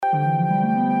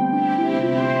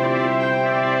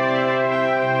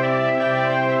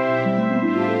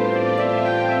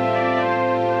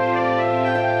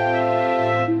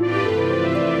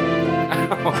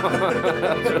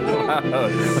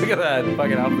Look at that.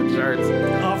 Fucking off the charts.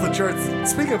 Off the charts.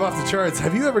 Speaking of off the charts,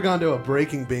 have you ever gone to a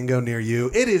breaking bingo near you?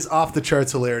 It is off the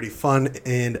charts hilarity, fun,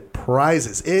 and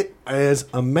prizes. It is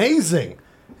amazing.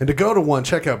 And to go to one,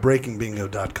 check out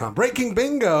breakingbingo.com. Breaking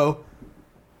Bingo.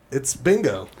 It's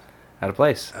bingo. Out of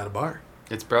place. At a bar.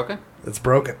 It's broken? It's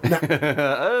broken. Now,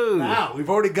 Oh. now, we've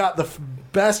already got the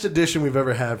best edition we've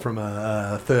ever had from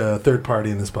a third party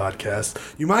in this podcast.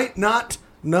 You might not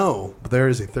know, but there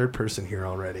is a third person here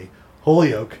already.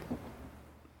 Holyoke.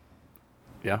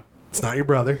 Yeah. It's not your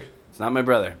brother. It's not my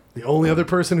brother. The only other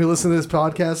person who listens to this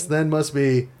podcast then must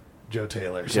be Joe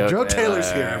Taylor. So Joe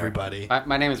Taylor's here, everybody.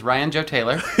 My name is Ryan Joe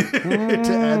Taylor.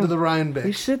 To add to the Ryan We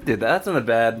Big. should do that. That's not a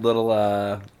bad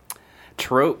little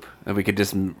trope. And we could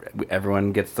just,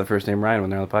 everyone gets the first name Ryan when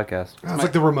they're on the podcast. Oh, it's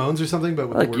like the Ramones or something, but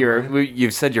with Like the word Ryan.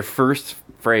 you've said your first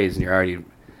phrase and you're already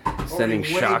sending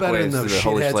Way better than shockwaves the through the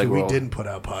Holy shitheads Slug who we world. didn't put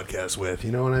out podcasts with.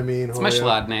 You know what I mean? It's my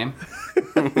schlad name.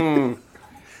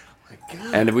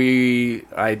 And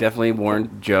I definitely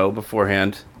warned Joe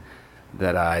beforehand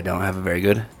that I don't have a very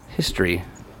good history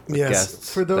with Yes,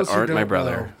 guests for those that who aren't my don't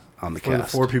brother know, on the For the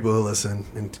cast. 4 people who listen,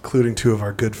 including 2 of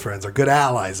our good friends, our good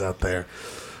allies out there.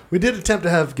 We did attempt to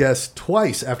have guests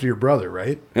twice after your brother,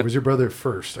 right? Or was your brother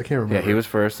first? I can't remember. Yeah, he was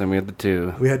first, and we had the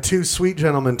 2. We had 2 sweet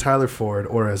gentlemen, Tyler Ford,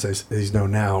 or as he's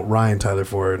known now, Ryan Tyler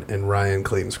Ford and Ryan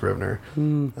Clayton Scrivener.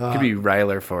 Could be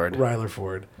Ryler Ford. Ryler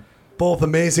Ford. Both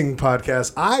amazing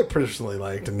podcasts. I personally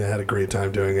liked and had a great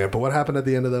time doing it. But what happened at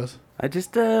the end of those? I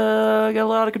just got a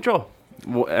little out of control.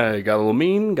 Got a little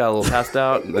mean, got a little passed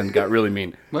out, and then got really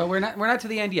mean. Well, we're not to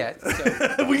the end yet.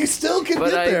 So. We still can But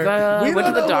get there. I We went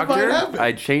to don't the know what might doctor. happen.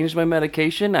 I changed my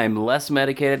medication. I'm less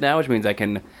medicated now, which means I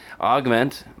can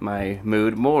augment my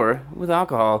mood more with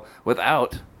alcohol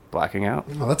without blacking out.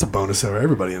 Oh, that's a bonus for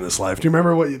everybody in this life. Do you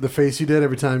remember the face you did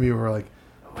every time you were like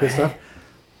pissed off?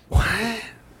 What?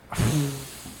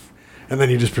 And then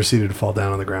you just proceeded to fall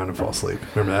down on the ground and fall asleep.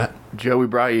 Remember that? Joe, we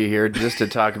brought you here just to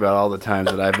talk about all the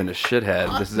times that I've been a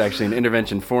shithead. This is actually an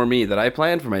intervention for me that I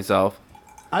planned for myself.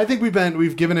 I think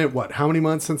we've given it, what, how many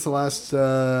months since the last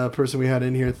person we had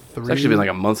in here? 3? It's actually been like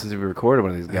a month since we recorded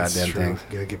one of these That's goddamn true. things.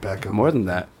 Gotta get back on. More than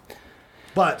that.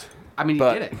 But I mean, you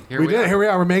But did it. we did it. Here we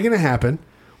are. We're making it happen.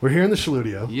 We're here in the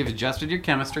Shaludio. You've adjusted your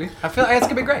chemistry. I feel like it's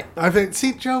going to be great. I think,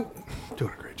 see, Joe,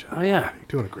 doing a great job. Oh, yeah.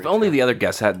 Doing a great If only job. the other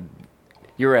guests had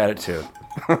your attitude.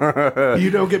 You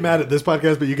don't get mad at this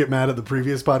podcast, but you get mad at the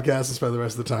previous podcast and spend the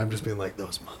rest of the time just being like,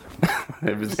 those motherfuckers.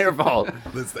 It was their fault.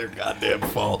 It's their goddamn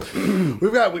fault.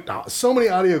 We've got so many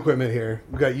audio equipment here.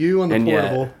 We've got you on the And yet-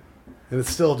 portable, and it's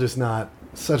still just not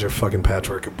such a fucking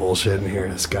patchwork of bullshit in here.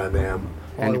 This goddamn.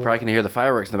 And you're probably going to hear the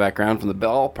fireworks in the background from the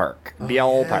ballpark.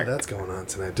 Yeah, that's going on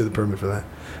tonight. Do the permit for that.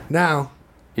 Now.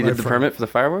 You did the permit for the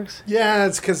fireworks? Yeah,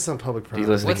 it's because it's on public Do property.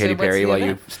 you listen to Katy Perry while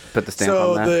you put the stamp So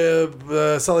on that?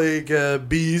 the Salt Lake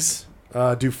Bees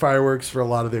do fireworks for a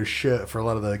lot of their shit for a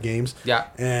lot of the games. Yeah.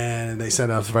 And they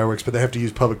send out the fireworks, but they have to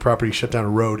use public property, shut down a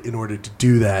road in order to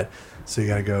do that. So you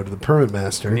got to go to the permit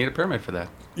master. You need a permit for that.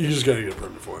 You just got to get a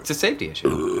permit for it. It's a safety issue.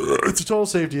 It's a total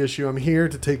safety issue. I'm here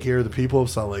to take care of the people of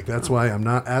Salt Lake. That's why I'm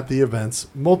not at the events.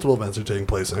 Multiple events are taking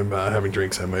place. I'm having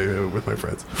drinks with my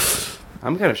friends.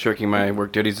 I'm kind of shirking my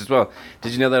work duties as well.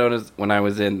 Did you know that when I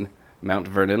was in Mount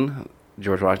Vernon,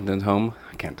 George Washington's home?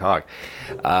 I can't talk.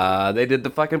 They did the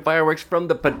fucking fireworks from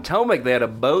the Potomac. They had a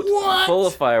boat full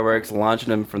of fireworks launching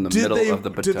them from the middle of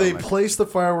the Potomac. Did they place the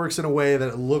fireworks in a way that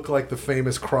it looked like the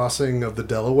famous crossing of the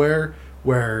Delaware,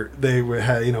 where they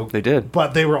had, They did.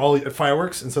 but they were all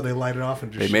fireworks, and so they light it off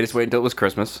and just. They made us wait until it was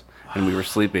Christmas, and we were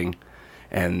sleeping,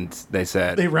 and they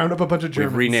said, They round up a bunch of we've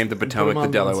Germans. renamed the and put Potomac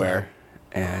them the on one Delaware,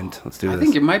 and let's do I this.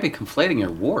 think you might be conflating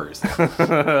your wars.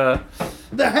 side.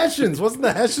 The Hessians, wasn't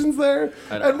the Hessians there?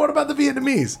 And what about the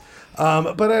Vietnamese?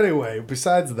 But anyway,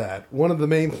 besides that, one of the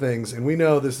main things, and we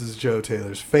know this is Joe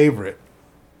Taylor's favorite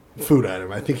food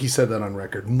item. I think he said that on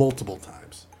record multiple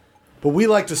times. But we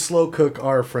like to slow cook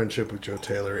our friendship with Joe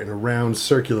Taylor in a round,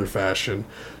 circular fashion,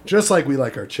 just like we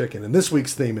like our chicken. And this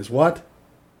week's theme is what?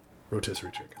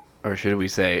 Rotisserie chicken. Or should we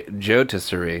say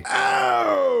Jotisserie?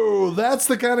 Oh, that's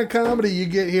the kind of comedy you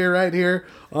get here, right here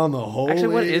on the Holy Actually,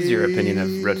 what is your opinion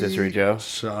of Rotisserie Joe?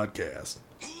 Shotcast.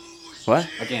 What?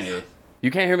 I can't hear you.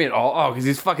 You can't hear me at all? Oh, because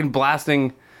he's fucking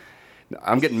blasting.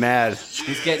 I'm getting mad.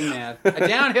 He's getting mad.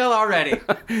 Downhill already.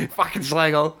 Fucking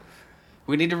Schlegel.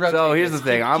 We need to rotate. So here's the this.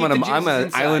 thing. I'm Keep the an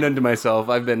juices island inside. unto myself.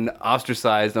 I've been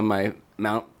ostracized on my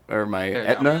Mount or my There you go.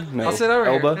 Etna. No, I'll sit over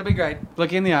here. Elba. That'll be great.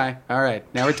 Look you in the eye. All right,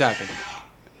 now we're talking.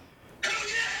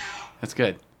 That's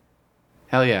good.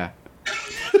 Hell yeah.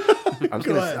 I'm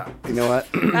Go gonna ahead. stop. You know what?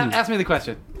 Ask me the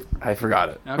question. I forgot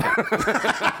it. Okay.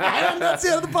 That's the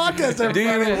end of the podcast,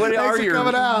 everybody. what Thanks are for your-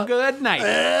 coming out. Good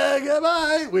night.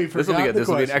 Goodbye. We forgot This will be good. the This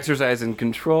will be an question. exercise in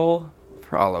control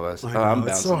for all of us. I Oh, know, I'm it's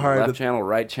bouncing so hard left to- channel,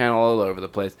 right channel, all over the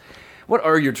place. What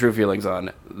are your true feelings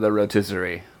on the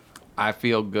rotisserie? I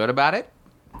feel good about it.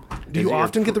 Do Is you it your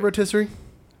often get the rotisserie?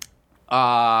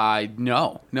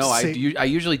 No, See- I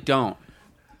usually don't.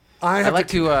 I I have like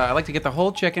to get the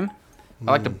whole chicken.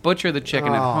 I like to butcher the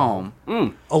chicken at home.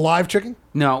 a live chicken.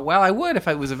 No, well, I would if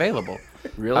it was available.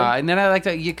 Really? And then I like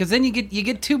to, because then you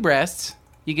get 2 breasts,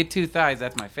 you get 2 thighs.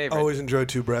 That's my favorite. Always enjoy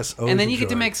 2 breasts. and then you get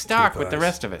to make stock with the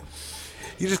rest of it.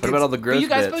 You just What get, about all the But gross you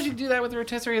guys bits? suppose you could do that with the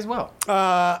rotisserie as well?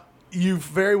 You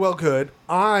very well could.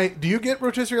 Do you get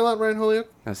rotisserie a lot, Ryan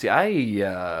Holyoke? Now, see,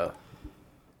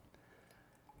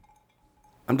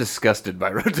 I'm disgusted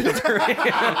by rotisserie.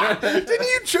 Didn't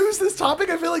you choose this topic?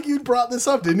 I feel like you brought this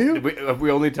up, didn't you? we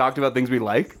only talked about things we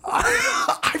like.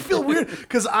 I feel weird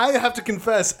because I have to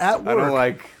confess at I don't work.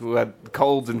 like what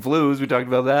colds and flus. We talked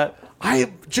about that.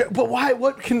 But why?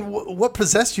 What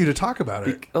possessed you to talk about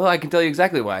it? Oh, I can tell you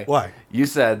exactly why. Why? You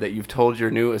said that you've told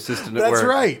your new assistant at That's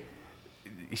work. right.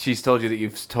 She's told you that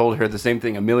you've told her the same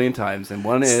thing a million times, and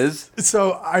one is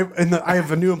So I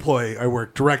have a new employee I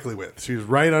work directly with. She's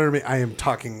right under me. I am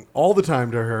talking all the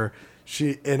time to her.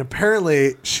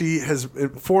 Apparently she has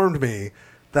informed me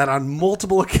that on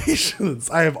multiple occasions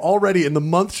I have already in the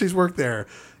month she's worked there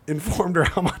informed her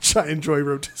how much I enjoy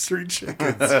rotisserie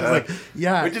chickens. She's like,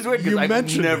 yeah, which is weird you because I've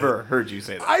mentioned never it. heard you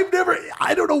say that.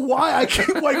 I don't know why I keep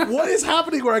like, what is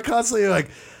happening where I constantly like,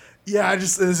 yeah,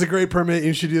 this is a great permit.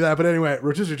 You should do that. But anyway,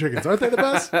 rotisserie chickens, aren't they the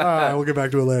best? We'll get back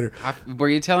to it later. Were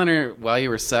you telling her while you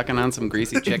were sucking on some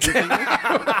greasy chicken fingers?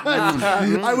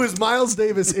 I was Miles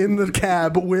Davis in the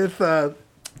cab with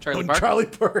Charlie Parker? Charlie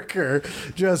Parker,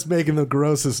 just making the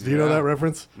grossest. Do you know that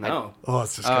reference? No. Oh,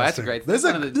 it's disgusting. that's a great- This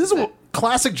one of the- is a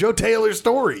classic Joe Taylor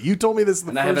story. You told me this.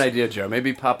 And I have an idea, Joe.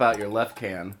 Maybe pop out your left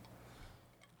can,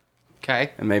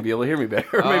 Okay. and maybe you'll hear me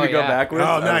better. Or Oh, maybe go yeah. backwards. Oh,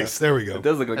 I don't know. nice. There we go. It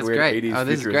does look like That's weird great. 80s Oh,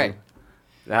 this is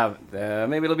futurism.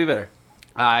 Maybe it'll be better.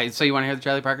 So you want to hear the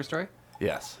Charlie Parker story?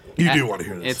 Yes. You do want to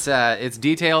hear this? It's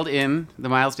detailed in the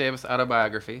Miles Davis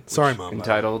autobiography. Sorry, Mom.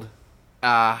 Entitled.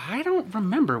 I don't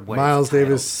remember what Miles it's titled.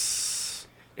 Davis.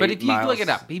 But 8 if you miles look it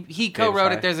up, he co-wrote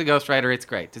high. it. There's a ghostwriter. It's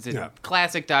great. It's a Yeah.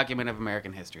 classic document of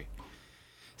American history.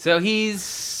 So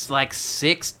he's like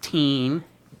 16,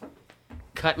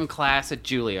 cutting class at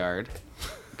Juilliard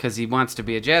because he wants to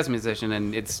be a jazz musician,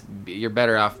 and you're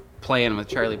better off playing with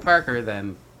Charlie Parker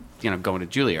than going to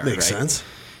Juilliard. Makes right? sense.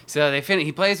 So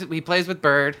he plays with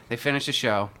Bird. They finish the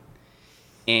show,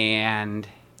 and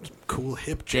Cool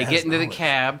hip they jazz. get into the knowledge.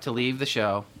 cab to leave the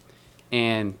show,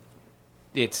 and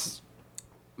it's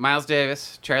Miles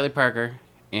Davis, Charlie Parker,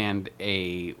 and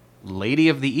a lady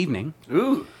of the evening.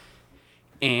 Ooh.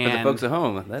 For And the folks at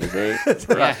home, that is a yeah.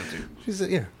 prostitute. She said,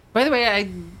 yeah. By the way, I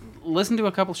listened to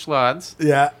a couple schlods.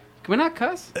 Yeah. Can we not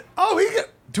cuss? Oh,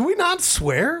 do we not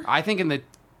swear? I think in the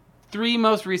 3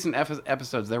 most recent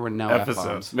episodes there were no Episodes.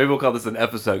 F-bombs. Maybe we'll call this an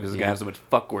episode because it's going to have so much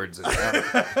fuck words in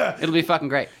it. It'll be fucking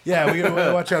great. Yeah, we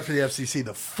gotta watch out for the FCC.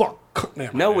 The fuck.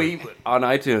 No, on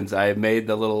iTunes, I made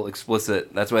the little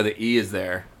explicit. That's why the E is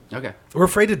there. Okay. We're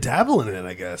afraid to dabble in it,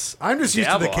 I guess. I'm just used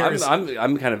to the carousel.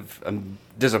 I'm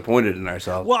disappointed in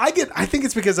ourselves. Well, I think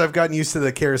it's because I've gotten used to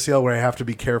the carousel where I have to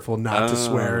be careful not to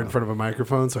swear in front of a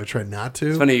microphone, so I try not to.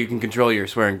 It's funny, you can control your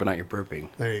swearing, but not your burping.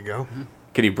 There you go.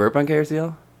 Can you burp on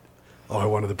KRCL? Oh, I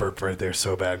wanted the burp right there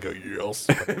so bad. Go, yes.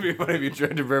 It'd be funny if you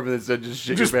tried to burp and instead just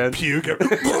shit Just your pants. puke.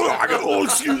 Oh,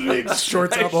 excuse me.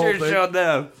 Shorts I out the whole sure thing. showed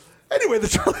them. Anyway, the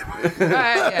Charlie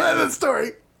Yeah. the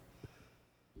story.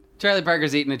 Charlie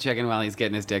Parker's eating a chicken while he's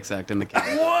getting his dick sucked in the cab.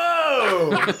 Whoa!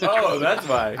 Oh, that's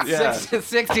why. Yeah.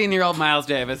 16-year-old Miles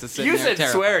Davis is sitting You there said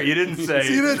terrified. swear. You didn't say.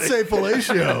 You didn't say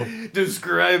fellatio.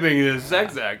 describing the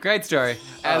sex act. Great story,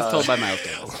 as told by Miles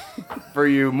Davis. For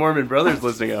you Mormon brothers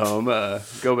listening at home,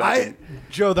 go back.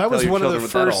 Joe, that was your one of the children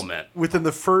what that all first. meant. Within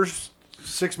the first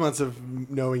 6 months of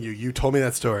knowing you, you told me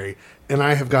that story, and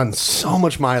I have gotten so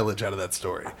much mileage out of that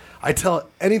story. I tell it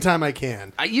anytime I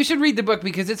can. You should read the book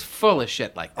because it's full of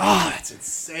shit like that. Oh, that's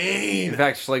insane. In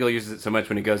fact, Schlegel uses it so much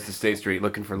when he goes to State Street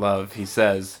looking for love. He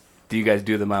says, "Do you guys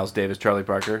do the Miles Davis, Charlie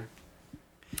Parker?"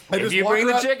 I If just you walk bring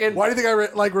the around- chicken. Why do you think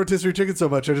I like rotisserie chicken so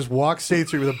much? I just walk State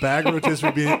Street with a bag of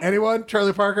rotisserie beef. Anyone?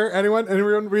 Charlie Parker? Anyone?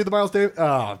 Anyone read the Miles Davis?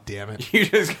 Oh, damn it. You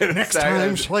just get a Next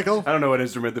time, Schlegel. I don't know what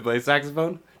instrument they play.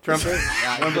 Saxophone? Trumpet?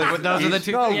 Those are the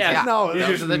two. No, yeah. no. You Those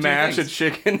just are the two mash a things.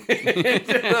 chicken into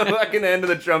the fucking end of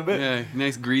the trumpet. Yeah,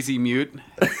 nice greasy mute.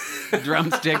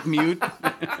 Drumstick mute.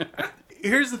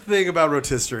 Here's the thing about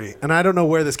rotisserie, and I don't know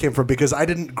where this came from because I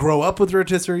didn't grow up with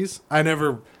rotisseries. I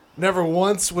never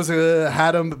once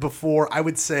had them before. I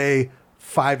would say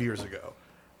 5 years ago,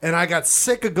 and I got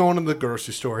sick of going to the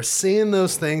grocery store, seeing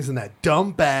those things in that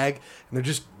dumb bag, and they're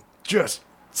just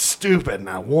stupid, and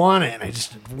I want it, and I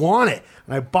just want it,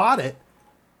 and I bought it.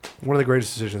 One of the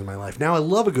greatest decisions of my life. Now I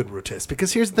love a good rotisserie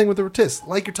because here's the thing with the rotisserie,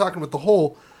 like you're talking with the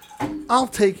whole. I'll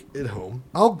take it home.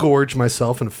 I'll gorge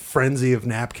myself in a frenzy of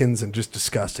napkins and just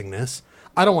disgustingness.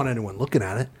 I don't want anyone looking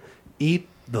at it. Eat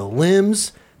the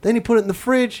limbs. Then you put it in the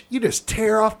fridge. You just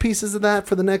tear off pieces of that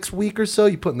for the next week or so.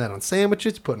 You're putting that on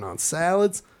sandwiches, putting it on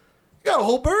salads. You got a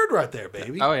whole bird right there,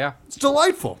 baby. Oh, yeah. It's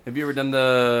delightful. Have you ever done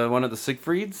the one at the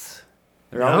Siegfrieds?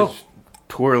 They're No. always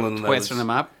twirling Twisting them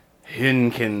up.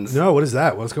 Hinkins. No, what is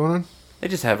that? What's going on? They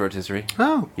just have rotisserie.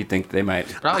 Oh. You'd think they might.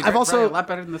 Probably, I've also- probably a lot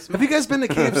better than the smell. Have you guys been to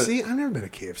KFC? I've never been to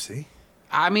KFC.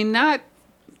 I mean, not...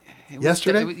 it was-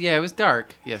 Yesterday? it was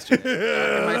dark yesterday.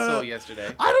 Dark in my soul yesterday.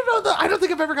 I don't know. I don't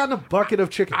think I've ever gotten a bucket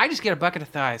of chicken. I just get a bucket of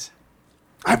thighs.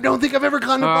 I don't think I've ever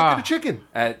gotten a bucket Ah. of chicken.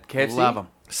 At KFC? Love them.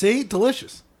 See?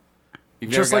 Delicious. You've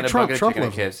Just never like got Trump. a bucket Trump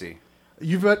of chicken loves at KFC.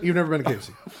 You've never been to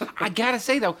KFC. I gotta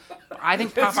say, though, I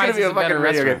think It's gonna Popeyes be is a a better fucking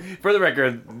radio restaurant. game. For the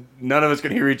record, none of us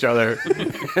can hear each other.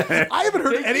 I haven't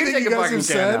heard You anything take you a guys fucking have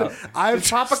said. can out. I've Just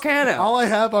pop a can out. All I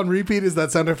have on repeat is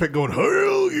that sound effect going,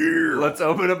 hell yeah. Let's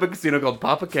open up a casino called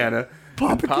Papacana.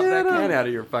 Pop a Pop that can can out. out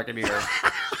of your fucking ear.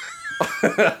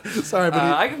 Sorry, but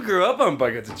I grew up on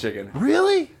buckets of chicken.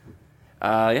 really?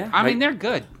 Yeah. I mean, they're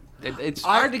good. It's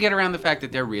hard to get around the fact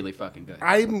that they're really fucking good.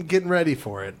 I'm getting ready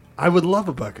for it. I would love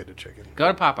a bucket of chicken.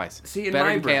 Go to Popeyes. See, in better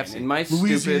my than brain, KFC. in my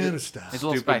Louisiana stupid, style. It's a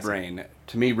little stupid spicy. brain,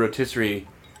 to me, rotisserie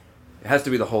it has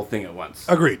to be the whole thing at once.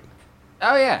 Agreed.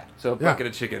 Oh yeah. So a bucket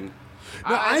of chicken.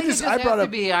 No, I think brought has up, to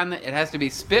be on the, it has to be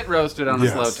spit roasted on a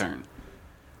Yes. slow turn.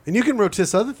 and you can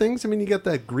rotisserie other things. I mean, you got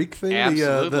that Greek thing, the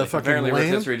Absolutely. fucking Apparently,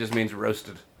 lamb. rotisserie just means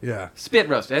roasted. Yeah. Spit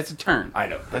roasted. That's a turn. I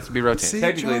know. That's to be rotated. See?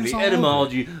 Technically, John's the all over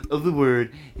etymology of the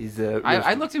word is I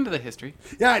roasted. looked into the history.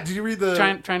 Yeah, did you read the...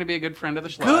 Trying to be a good friend of the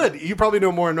schlag. Good. You probably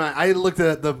know more than I. I looked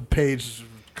at the page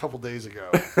a couple days ago.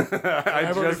 I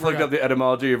I've already just looked forgot. up the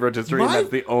etymology of rotisserie, and My- that's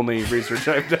the only research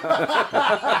I've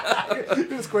done.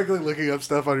 Just quickly looking up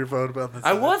stuff on your phone about this.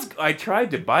 I tried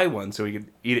to buy one so we could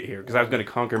eat it here because I was going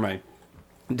to conquer my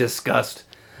disgust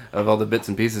of all the bits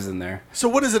and pieces in there. So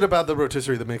what is it about the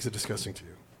rotisserie that makes it disgusting to you?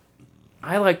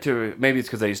 I like to, maybe it's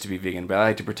because I used to be vegan, but I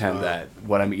like to pretend that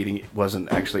what I'm eating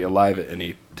wasn't actually alive at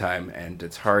any time, and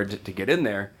it's hard to get in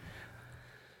there.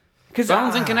 Because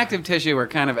Bones and connective tissue are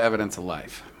kind of evidence of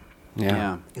life.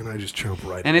 Yeah. And I just chomp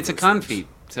right. And into it's a those confit,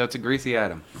 so it's a greasy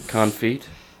item. Confit.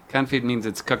 Confit means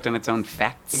it's cooked on its own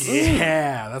fats. things.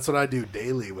 Yeah, that's what I do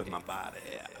daily with my body.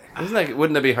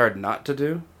 Wouldn't that be hard not to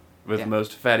do with Yeah.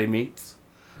 most fatty meats?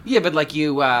 Yeah, but like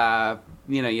you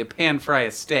pan fry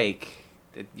a steak,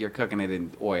 you're cooking it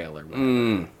in oil or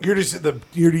whatever.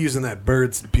 You're using that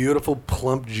bird's beautiful,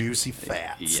 plump, juicy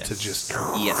fats Yes. to just.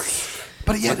 Yes.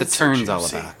 But yeah, What the that's so turn's all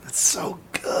juicy. about. That's so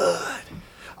good.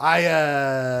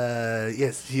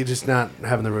 Yes, you're just not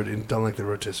having don't like the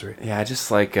rotisserie. Yeah, I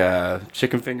just like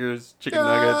chicken fingers, chicken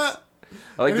nuggets.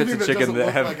 I like bits Anything of that chicken doesn't that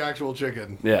look have. like actual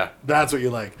chicken. Yeah. That's what you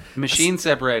like. Machine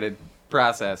separated,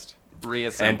 processed,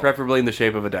 reassembled. And preferably in the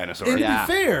shape of a dinosaur. And Yeah. to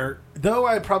be fair, though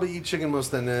I probably eat chicken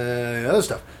most than other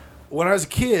stuff. When I was a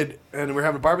kid and we were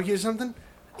having a barbecue or something,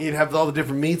 you'd have all the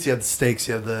different meats. You have the steaks,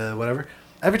 you have the whatever.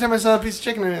 Every time I saw a piece of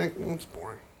chicken, I'm like, it's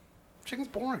boring. Chicken's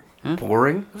boring.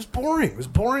 Boring. It was boring. It was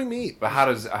boring meat. But how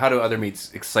do other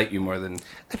meats excite you more than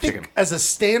I think chicken? as a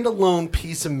standalone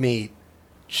piece of meat,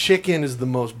 chicken is the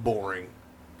most boring.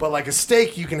 But like a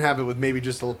steak, you can have it with maybe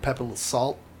just a little pepper, a little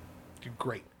salt. Do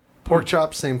great. Pork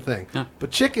chops, same thing. Yeah. But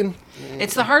chicken,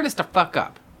 It's the hardest to fuck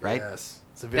up, right? yes,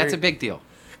 it's That's a big deal.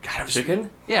 God, it was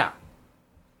Chicken? Yeah.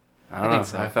 I don't I know. think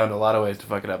so. I found a lot of ways to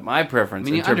fuck it up. My preference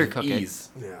I mean, in you terms undercook of it. ease,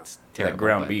 Yeah. Terrible, that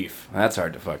ground but- beef. That's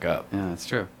hard to fuck up. Yeah, that's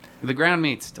true. The ground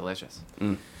meat's delicious.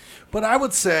 But I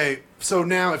would say so.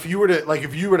 Now, if you were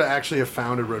to actually have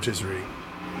founded rotisserie,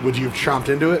 would you have chomped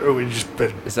into it, or would you just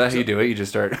been? Is that how you do it? You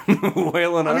just start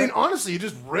wailing on I mean, it? honestly, you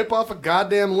just rip off a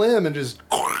goddamn limb and just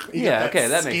you Yeah, get okay,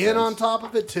 that makes skin sense. on top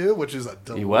of it too, which is a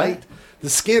You what? delight. The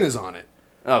skin is on it,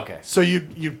 Okay. so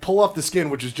you pull off the skin,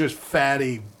 which is just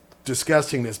fatty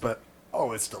disgustingness, but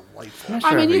Oh, it's delightful.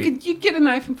 I mean, you get a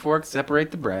knife and fork,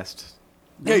 separate the breast.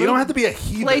 Yeah, you don't have to be a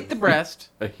heathen. Plate the breast,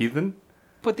 A heathen?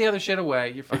 put the other shit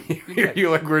away. You're fine. You're good.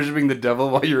 You're like worshiping the devil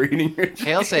while you're eating your chicken.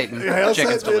 Hail Satan. Hail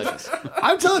Chicken's Satan. delicious.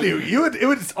 I'm telling you, it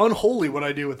was unholy what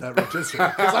I do with that rotisserie.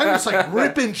 Because I'm just like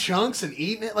ripping chunks and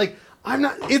eating it. Like, I'm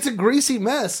not, it's a greasy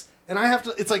mess. And I have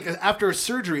to, it's like after a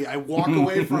surgery, I walk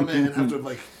away from it and have to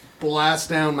like blast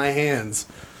down my hands.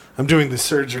 I'm doing the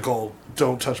surgical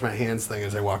don't touch my hands thing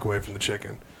as I walk away from the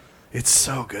chicken. It's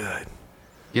so good.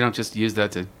 You don't just use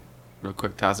that to real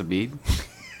quick toss a bead.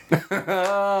 Joe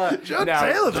Now,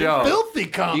 Taylor, the Joe. filthy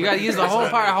comment. You got to use the whole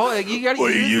part. You got to Well,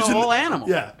 you're use the using whole the- animal.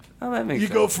 Yeah. Oh, that makes You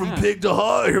sense. go from pig to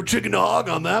hog, or chicken to hog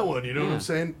on that one. You know what I'm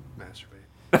saying? Masturbate.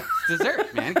 It's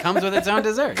dessert, man. It comes with its own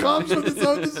dessert. Comes with its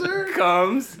own dessert.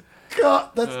 Comes God,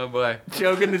 that's Oh boy.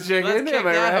 choking the chicken. Let's kick Am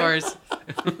I that right? horse.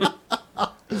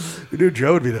 You knew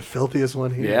Joe would be the filthiest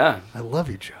one here. Yeah. I love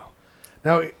you, Joe.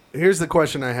 Now, here's the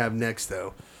question I have next,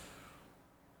 though.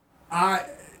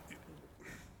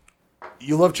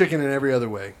 You love chicken in every other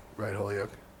way, right,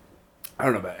 Holyoke? I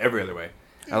don't know about every other way.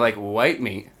 I like white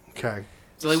meat. Okay.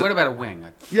 So, like, what about a wing?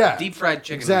 Yeah, Deep fried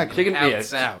chicken. exactly. Chicken, out yeah,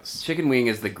 south. chicken wing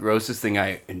is the grossest thing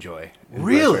I enjoy. as far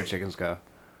Really? as chickens go.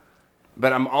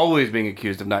 But I'm always being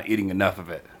accused of not eating enough of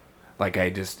it. Like I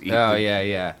just eat. Oh,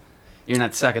 yeah. You're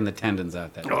not sucking the tendons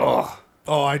out that way. Oh.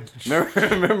 Oh,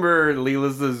 Remember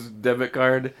Leela's debit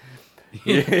card?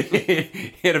 He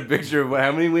had a picture of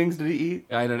how many wings did he eat?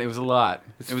 I don't know. It was a lot.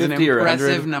 It was an 50 or impressive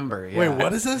 100. number. Yeah. Wait,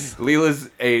 what is this? Leela's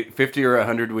ate 50 or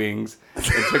 100 wings and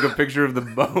took a picture of the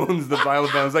bones, the pile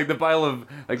of bones, like the pile of,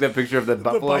 like that picture of the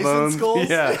buffalo bison bones. skulls?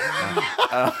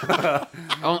 Yeah.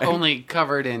 Only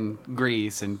covered in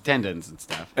grease and tendons and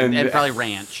stuff. And- And probably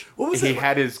ranch. What was He it?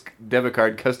 had his debit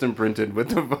card custom printed with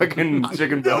the fucking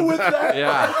chicken bones. With that?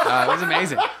 Yeah. It was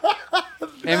amazing.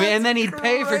 And then he'd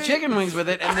pay for chicken wings with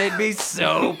it, and they'd be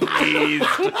so pleased.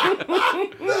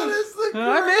 That is the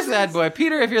I miss that boy.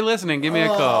 Peter, if you're listening, give me a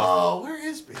call. Oh, where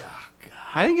is... Oh, God.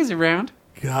 I think he's around.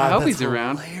 God, I hope that's he's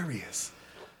around. Hilarious.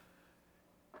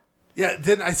 Yeah,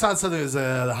 then I saw something as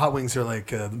the hot wings are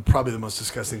like probably the most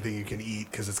disgusting thing you can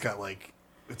eat because it's got like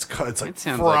it's like It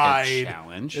sounds fried. like a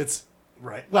challenge. It's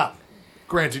right. Well,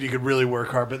 granted, you could really work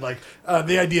hard, but like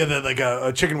the idea that like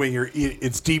a chicken wing,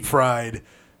 it's deep fried.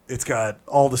 It's got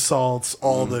all the salts,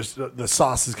 all the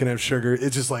sauces can have sugar.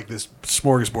 It's just like this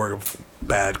smorgasbord of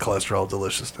bad cholesterol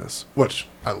deliciousness, which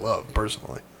I love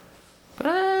personally.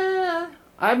 But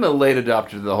I'm a late adopter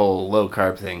to the whole low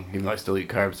carb thing, even though I still eat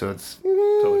carbs, so it's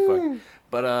totally fucked.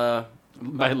 But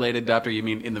By late adopter, you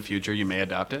mean in the future you may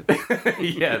adopt it?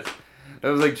 yes, it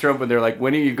was like Trump when they're like,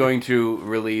 "When are you going to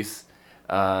release?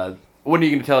 When are you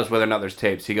going to tell us whether or not there's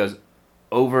tapes?" He goes,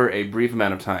 "Over a brief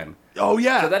amount of time." Oh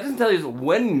yeah, So that doesn't tell you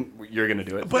when you're going to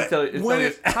do it. But It's telling when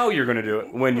you how you're going to do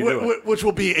it when you do it. which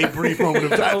will be a brief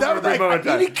moment of time. Over a brief moment of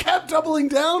time. He kept doubling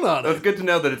down on So it's it. good to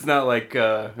know that it's not like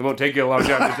it won't take you a long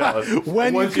time to tell us.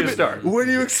 Once you start. When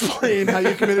you explain how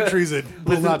you committed treason,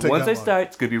 will not take Once that I long. start,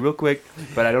 it's going to be real quick,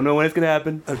 but I don't know when it's going to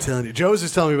happen. I'm telling you, Joe was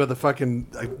just telling me about the fucking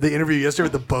the interview yesterday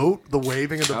with the boat, the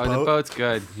waving of the Oh, boat. the boat's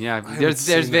good. Yeah, haven't there's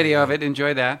seen video that of it.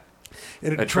 Enjoy that.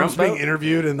 And A Trump's Trump being boat?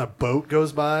 interviewed, and the boat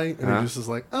goes by, and Uh-huh. he just is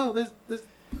like, "Oh, there's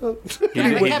boat." Yeah,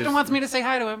 the He captain just- wants me to say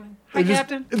hi to him. Hi, And just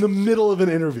Captain. in the middle of an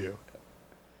interview.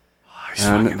 Oh, he's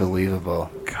fucking- Unbelievable.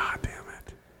 God damn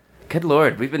it! Good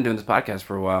Lord, we've been doing this podcast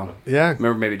for a while. Yeah,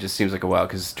 Remember, maybe it just seems like a while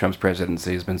because Trump's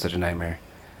presidency has been such a nightmare.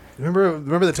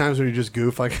 remember the times when you just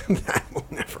goof like that will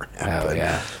never happen. Oh,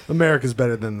 yeah. America's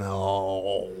better than the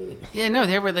whole. Yeah, no,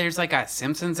 there's like a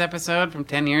Simpsons episode from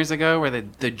 10 years ago where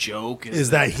the joke is Is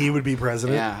that he would be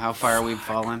president? yeah, how far we've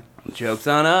fallen. Joke's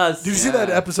on us. Did you see that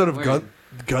Yeah, episode of weird.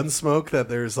 Gunsmoke? That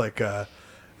there's like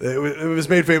it was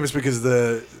made famous because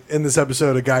in this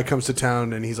episode a guy comes to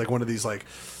town and he's like one of these like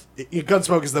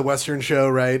Gunsmoke is the Western show,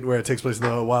 right, where it takes place in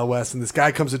the Wild West, and this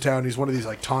guy comes to town. He's one of these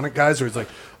like tonic guys where he's like,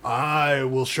 "I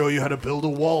will show you how to build a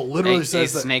wall." Literally A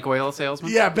says that. snake oil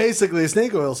salesman? Yeah, basically a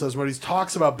snake oil salesman. He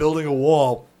talks about building a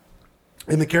wall.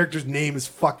 And the character's name is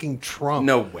fucking Trump.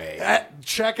 No way.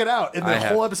 Check it out. And I the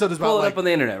have- whole episode is about Pull it like up on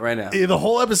the internet right now. the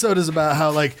whole episode is about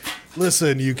how like,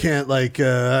 listen, you can't like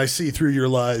I see through your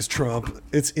lies, Trump.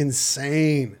 It's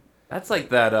insane. That's like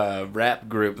that rap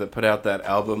group that put out that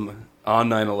album on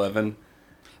 9/11.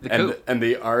 And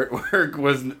the artwork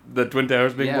was the Twin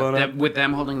Towers being blown up. with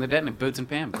them holding the detonate, Boots and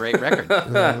Pam. Great record.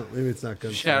 Maybe it's not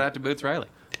Gunsmoke. Shout out to Boots Riley.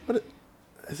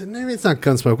 Is it, maybe it's not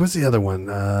Gunsmoke. What's the other one?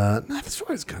 No, it's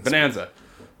always Gunsmoke. Bonanza.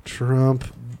 Trump.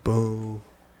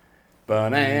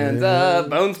 Bonanza.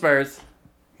 Bone Spurs.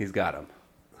 He's got him.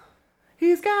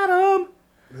 He's got him.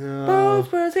 Bone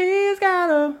Spurs. He's got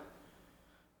him.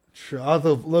 Trump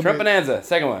Trump Bonanza.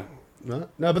 Second one. No,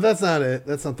 but that's not it.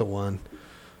 That's not the one.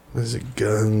 This is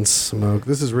Gunsmoke.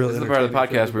 This is really This is the part of the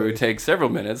podcast where we take several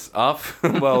minutes off,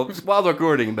 well, while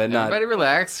recording, but not. Everybody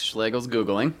relax. Schlegel's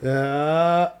Googling.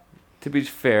 To be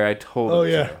fair, I told Oh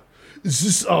him yeah. so. It's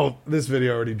just this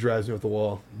video already drives me off the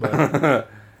wall. But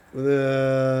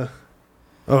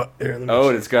here, let me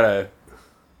And it's got a.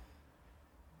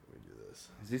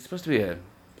 Is he supposed to be a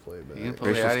play back. You can pull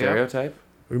the racial audio. stereotype?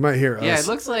 We might hear us. Yeah, it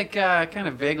looks like kind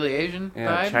of vaguely Asian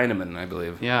Yeah, vibe. Chinaman, I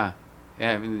believe. Yeah.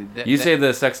 Yeah. I mean, You say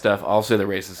the sex stuff, I'll say the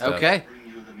racist stuff. Okay.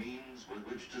 Bring you the means with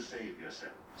which to save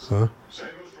yourselves. Huh? Save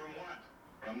us from what?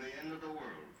 From the end of the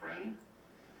world, friend.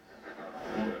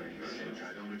 Which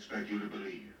I don't expect you to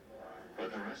believe.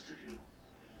 But the rest of you,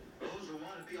 those who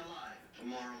want to be alive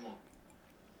tomorrow morning,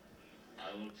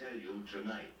 I will tell you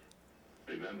tonight.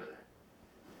 Remember that.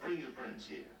 Bring your friends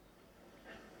here.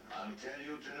 I'll tell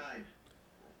you tonight,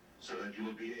 so that you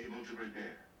will be able to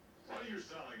prepare. What are you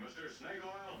selling, Mr. Snake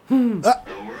Oil?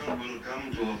 The world will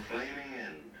come to a flaming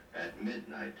end at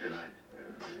midnight tonight.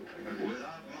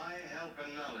 Without my help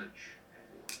and knowledge,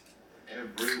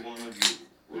 every one of you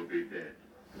will be dead.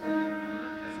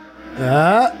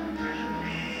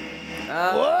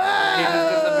 He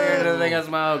just disappeared into the thing of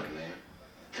smoke.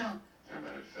 I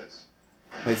bet it fits.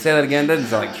 Wait, say that again. Doesn't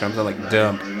sound like Trump. Sound like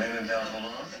dump. Remain until how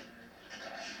long?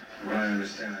 Well, I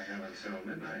understand I have until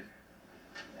midnight.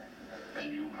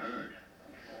 And you heard.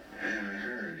 And I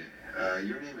heard.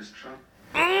 Your name is Trump?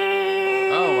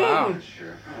 Oh wow.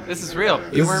 Sure. This is real.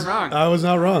 You weren't wrong. I was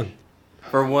not wrong.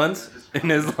 For once in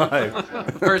his life.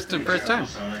 First time.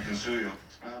 So I can sue you.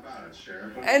 How about it,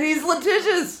 Sheriff? And he's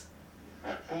litigious.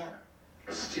 What for?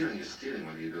 Stealing is stealing,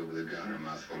 whether you do it with a gun or a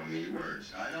mouthful of meaty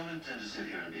words. I don't intend to sit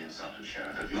here and be insulted,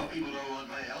 Sheriff. If your people don't want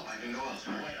my help, I can go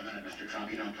elsewhere. Wait a minute, Mr.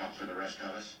 Trump. You don't talk for the rest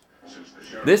of us. Since the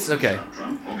sheriff This, okay.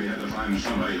 Trump, we'll be able to find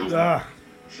somebody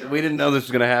who... We didn't know this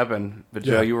was going to happen, but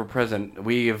Joe, Yeah. you were present.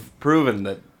 We have proven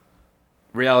that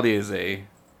reality is a...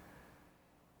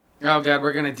 Oh god,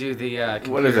 we're gonna do the What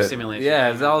computer is it? simulation.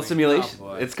 Yeah, it's all simulation. Oh,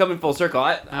 boy. It's coming full circle.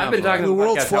 I've been boy. talking The to the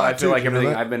world's podcast how I flat, feel too, like you know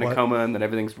everything. that? I've been in a What? coma and that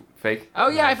everything's fake. Oh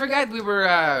yeah, I forgot we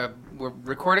were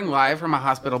recording live from a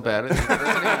hospital bed.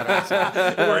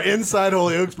 We're inside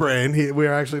Holyoke's brain. We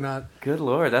are actually not. Good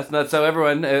lord, that's nuts. So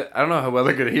everyone, I don't know how well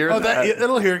they're going to hear Oh, that.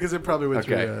 it'll hear because it probably went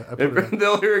Okay. through. I put it in.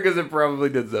 They'll hear it because it probably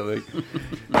did something.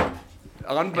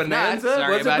 On Bonanza?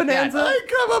 sorry Was it about Bonanza? that. I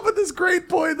come up with this great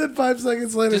point, then 5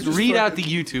 seconds later, Just read out the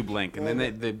YouTube link, and then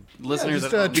the listeners.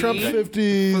 Just that Trump read-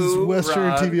 50s Food Western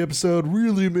Rod. TV episode.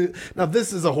 Really, now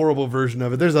this is a horrible version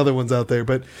of it. There's other ones out there,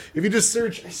 but if you just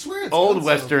search, I swear it's Old on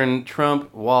Western,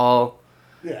 Trump, wall.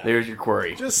 some- Yeah. There's your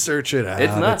query. Just search it out.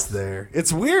 It's nuts. It's there.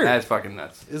 It's weird. That's fucking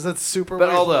nuts. Is that super But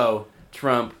weird? although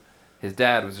Trump, his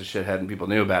dad was a shithead and people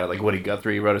knew about it. Like Woody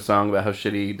Guthrie wrote a song about how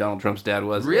shitty Donald Trump's dad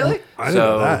was. Really? I didn't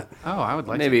know that. Oh, I would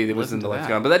like Maybe to it was listen in the to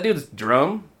lexicon. that. But that dude's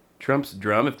drum, Trump's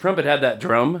drum. If Trump had that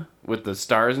drum with the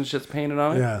stars and shit's painted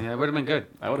on it, Yeah. Yeah, it would have been good.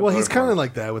 I would have. Well, he's kind of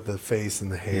like that with the face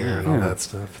and the hair and all Yeah. that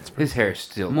stuff. It's his hair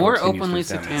still More continues to openly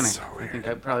sound- satanic. so I think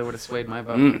I probably would have swayed my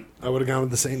vote. I would have gone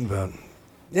with the Satan vote.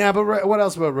 Yeah, but what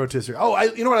else about rotisserie? Oh,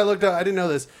 you know what I looked up? I didn't know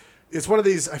this. It's one of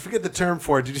these. I forget the term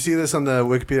for it. Did you see this on the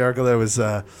Wikipedia article? That was.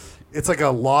 It's like a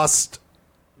lost.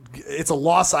 It's a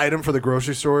lost item for the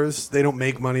grocery stores. They don't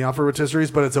make money off of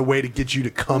rotisseries, but it's a way to get you to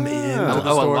come in. To the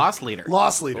Oh, store. a loss leader.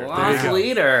 Lost leader. There you Lost go.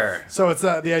 leader. So it's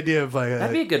the idea of like.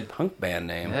 That'd be a good punk band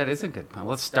name. That is a good one.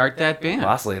 Let's start that band.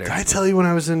 Lost leader. Did I tell you when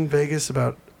I was in Vegas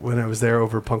about when I was there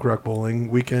over punk rock bowling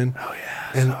weekend? Oh yeah.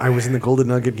 And I was in the Golden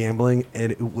Nugget gambling,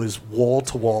 and it was wall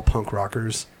to wall punk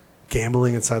rockers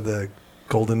gambling inside the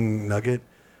Golden Nugget,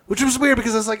 which was weird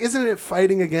because I was like, isn't it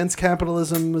fighting against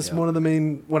capitalism? Was one of the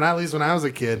main at least when I was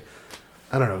a kid.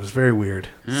 I don't know. It was very weird.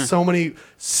 So many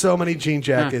jean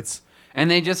jackets. And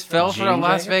they just fell for a Jean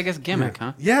Las jackets? Vegas gimmick,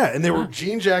 huh? Yeah, and they were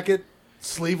jean jacket,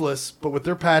 sleeveless, but with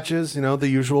their patches. You know, the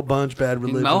usual bunch, bad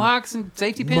religion. Mohawks and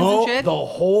safety pins and shit? The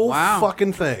whole Wow.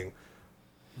 fucking thing.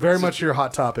 Very much your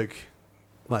hot topic.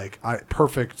 Like,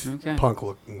 perfect Okay. punk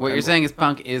look. What you're saying is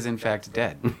punk is in fact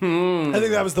dead. I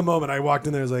think that was the moment I walked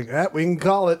in there. I was like, we can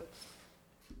call it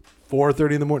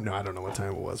 4:30 in the morning. No, I don't know what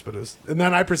time it was, but it was. And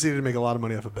then I proceeded to make a lot of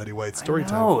money off of Betty White's story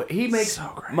time. No, he makes So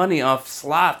great. money off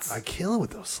slots. I kill it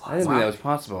with those I slots. didn't think that was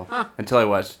possible until I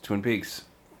watched Twin Peaks.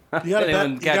 You gotta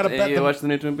Anyone bet. You gotta bet. you watched the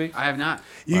new Twin Peaks? I have not.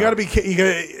 You gotta be. You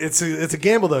gotta. It's a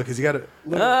gamble though, because you gotta.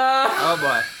 Oh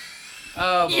boy.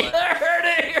 Oh boy. You heard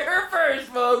it here first,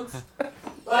 folks.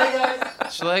 Bye guys.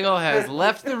 Schlegel has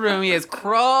left the room. He has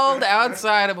crawled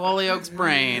outside of Holyoke's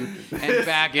brain and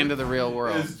back into the real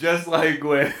world. It's just like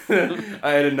when I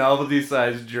had a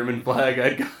novelty-sized German flag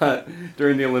I got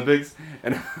during the Olympics,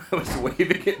 and I was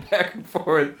waving it back and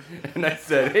forth, and I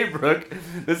said, "Hey, Brooke,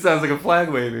 this sounds like a flag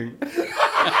waving."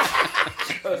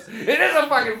 She goes, "It is a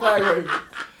fucking flag waving."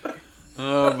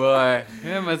 Oh boy,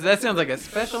 that sounds like a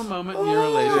special moment in your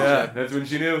relationship. Yeah, that's when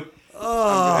she knew. I'm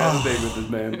gonna have a baby with this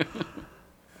man.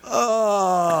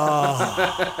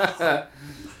 Oh.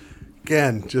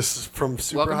 Again, just from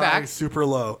super Welcome high, back. super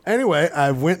low. Anyway,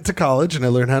 I went to college and I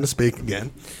learned how to speak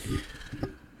again.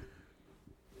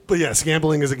 But yes,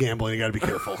 gambling is a gamble, and you got to be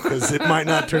careful because it might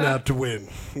not turn out to win.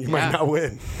 You might not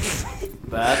win.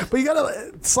 But But you got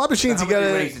to slot machines. how You many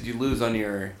got winnings to. did you lose on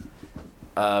your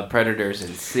Predators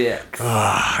in 6?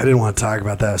 I didn't want to talk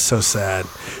about that. It was so sad.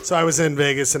 So I was in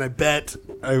Vegas and I bet.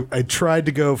 I tried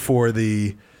to go for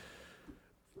the.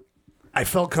 I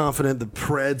felt confident the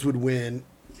Preds would win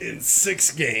in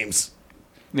 6 games.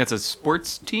 That's a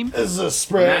sports team. This is a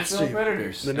spread. National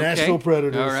Predators. The National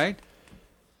Predators. All right.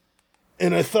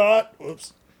 And I thought,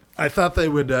 they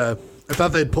would. I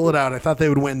thought they'd pull it out. I thought they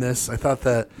would win this. I thought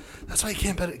that's why you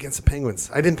can't bet against the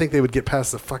Penguins. I didn't think they would get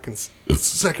past the fucking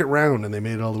second round, and they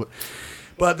made it all the way.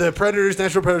 But the Predators,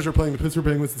 National Predators, were playing the Pittsburgh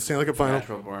Penguins in the Stanley Cup Final.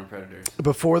 Natural-born Predators.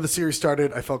 Before the series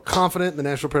started, I felt confident the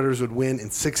National Predators would win in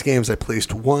 6 games. I placed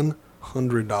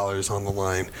 $100 on the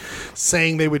line,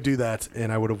 saying they would do that,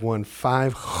 and I would have won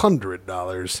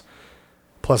 $500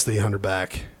 plus the 100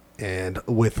 back. And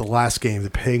with the last game,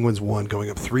 the Penguins won, going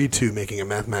up 3-2, making it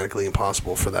mathematically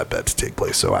impossible for that bet to take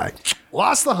place. So I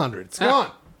lost the 100. It's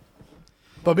gone.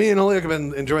 But me and Holyoke have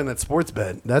been enjoying that sports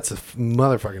bet. That's a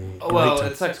motherfucking great Well,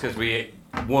 time. it sucks because we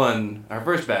won. Our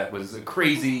first bet was a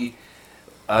crazy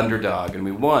underdog, and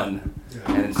we won.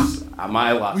 And it's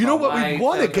my loss. You know what? My We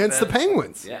won second against the bet.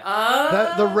 Penguins.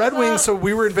 Yeah. The Red Wings. So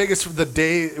we were in Vegas for the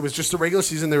day. It was just the regular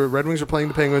season. The Red Wings were playing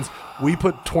the Penguins. We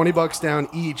put $20 down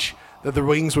each that the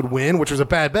Wings would win, which was a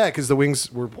bad bet because the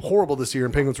Wings were horrible this year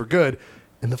and Penguins were good.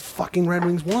 And the fucking Red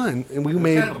Wings won, and we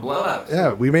made kind of a blowout.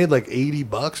 Yeah, we made like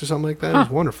 $80 or something like that. It was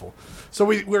wonderful. So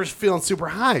we were feeling super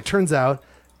high. Turns out,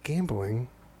 gambling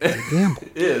is a gamble.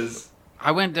 Is.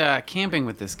 I went camping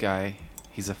with this guy.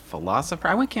 He's a philosopher.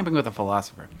 I went camping with a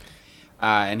philosopher,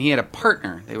 and he had a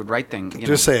partner. They would write things.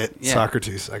 Just say it, Yeah.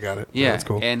 Socrates. I got it. Yeah, That's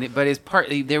cool. but his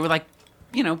they were like,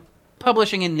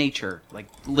 publishing in Nature, like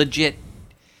legit.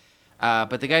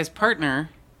 But the guy's partner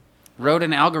wrote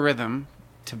an algorithm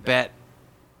to bet,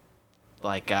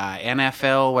 like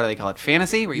NFL. What do they call it?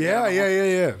 Fantasy. Where you bet on the whole-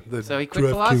 Yeah. The So he quit DraftKings.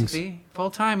 philosophy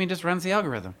full time. He just runs the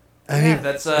algorithm. And, Yeah,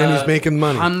 that's, and he's making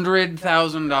money.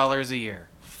 $100,000 a year.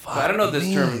 I don't know if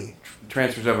this term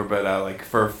transfers over, but like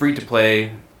for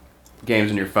free-to-play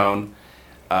games on your phone,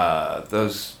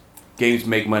 those games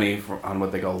make money on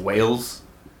what they call whales.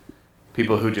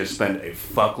 People who just spend a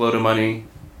fuckload of money,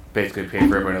 basically pay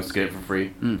for everyone else to get it for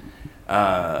free.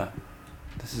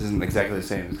 This isn't exactly the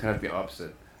same. It's kind of the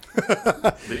opposite.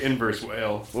 The inverse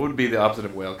whale. What would be the opposite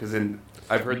of whale? Because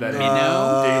I've heard that in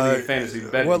daily fantasy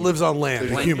betting. What lives on land?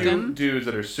 There's A a human. few dudes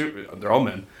that are super. They're all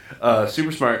men.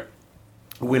 Super smart.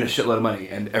 Win a shitload of money,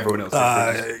 and everyone else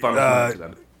just funnels money to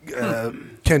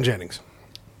them. Ken Jennings.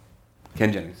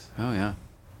 Ken Jennings. Oh yeah,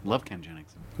 love Ken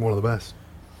Jennings. One of the best.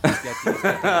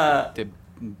 The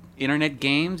internet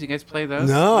games, you guys play those?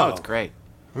 No. Oh, it's great.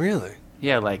 Really?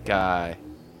 Yeah, like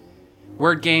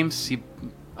word games. You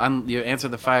answer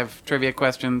the 5 trivia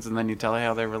questions, and then you tell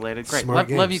how they're related. Great. Smart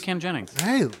Love games. you, Ken Jennings.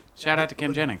 Hey, Shout out to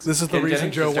Ken Jennings. this is the Ken reason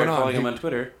Jennings, Joe just started went following him on. on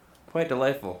Twitter. Quite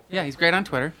delightful. Yeah, he's great on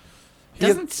Twitter. He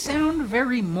had- Doesn't sound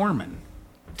very Mormon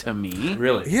to me.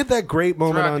 Really? He had that great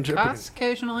moment Throw out on the Jeopardy. cuss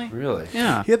occasionally. Really?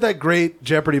 Yeah. He had that great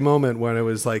Jeopardy moment when it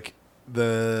was like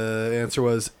the answer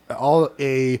was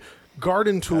a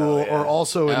garden tool or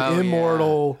also an Oh,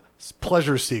 immortal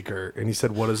pleasure seeker, and he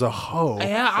said, "What is a hoe?"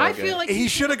 Yeah, So I good. feel like He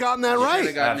should have gotten that should've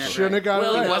right. gotten it Shouldn't have right. gotten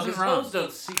Well, it he right. wasn't those wrong. hoes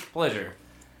don't seek pleasure.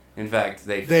 In fact,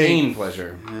 they They- feign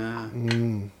pleasure. I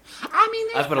mean,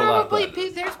 there's put a lot of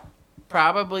there's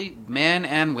probably men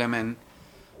and women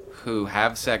who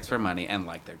have sex for money and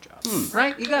like their jobs.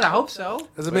 Right? You gotta hope so.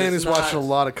 As a But man it's who's watched a not-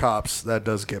 lot of Cops, that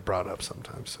does get brought up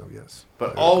sometimes. So yes,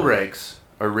 But all rakes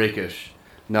are rakish.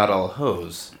 Not all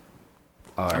hoes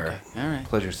are All right.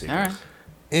 pleasure seekers. All right.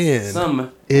 and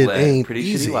Some it led ain't pretty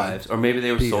easy shitty lives, or maybe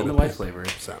they were being sold a into white pimp. slavery.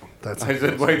 So that's I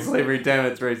said white slavery. Damn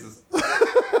it, it's racist.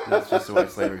 That's just a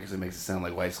white slavery because it makes it sound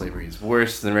like white slavery is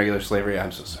worse than regular slavery.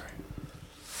 I'm so sorry.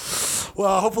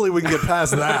 Well, hopefully we can get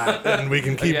past that and we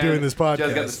can keep Again, doing this Joe's got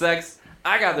the podcast. sex.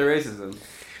 I got the racism.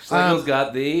 Schlegel's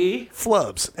got the...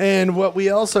 Flubs. And what we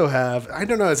also have, I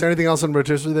don't know, is there anything else on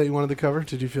rotisserie that you wanted to cover?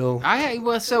 Did you feel...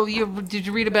 Did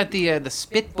you read about the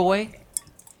Spit Boy?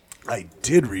 I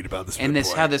did read about this. And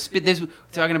this, boy. how the Spit, this,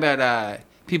 talking about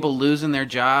people losing their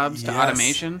jobs to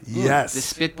automation. Yes. The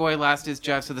Spit Boy lost his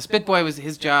job. So the Spit Boy,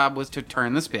 his job was to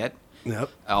turn the spit, Yep.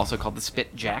 also called the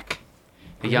Spit Jack.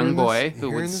 A You young hearing boy this? who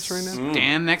You would hearing this right now?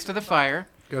 stand next to the fire.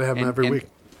 Gotta have them every week.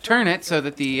 Turn it so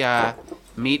that the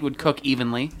meat would cook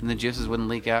evenly and the juices wouldn't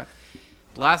leak out.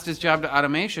 Lost his job to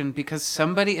automation because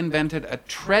somebody invented a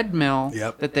treadmill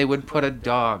that they would put a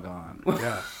dog on.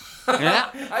 Yeah. Yeah.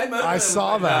 I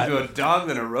saw that. To a dog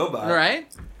than a robot. Right?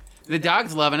 The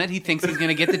dog's loving it. He thinks he's going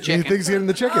to get the He chicken. thinks he's getting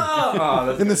the chicken. Oh,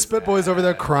 that's And the Spit Boy's over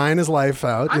there crying his life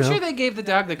out. I'm you know. sure they gave the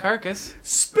dog the carcass.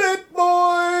 Spit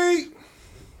Boy!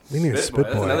 We need a Spit Spit Boy.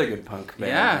 That's Boy. another good punk band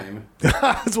Yeah.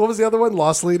 name. So what was the other one?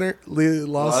 Lost Leader?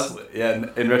 Lost. Yeah,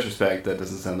 in retrospect, that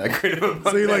doesn't sound that great of a punk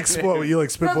So you band like Spit? You like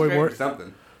Spit Sounds Boy great more? for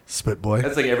something. Spit Boy.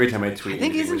 That's like every time I tweet. I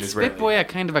think anything, isn't which is Spit rarely. Boy a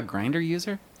kind of a grinder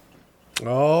user?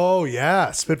 Oh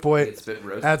yeah, Spit Boy. It's Spit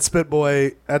Roast. At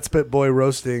Spit Boy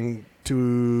roasting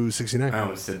 269. I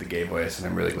almost said the gay voice, and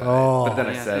I'm really glad. Oh. But then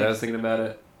I Yeah, said, I was thinking about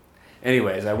it.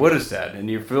 Anyways, I would have said, and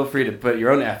you feel free to put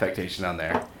your own affectation on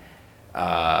there,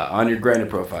 on your Grindr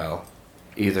profile.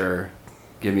 Either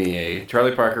give me a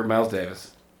Charlie Parker, Miles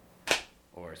Davis,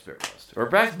 or a Spit Roast. Or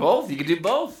perhaps both. You could do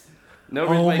both. No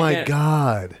reason why Oh you my can't.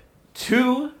 god.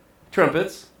 2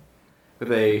 trumpets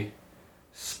with a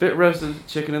spit roasted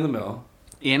chicken in the middle.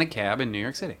 In a cab in New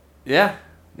York City. Yeah,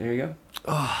 there you go.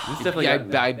 It's definitely Yeah,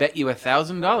 got- I bet you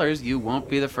 $1,000 you won't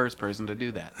be the first person to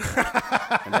do that.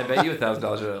 and I bet you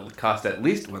 $1,000 it'll cost at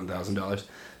least $1,000.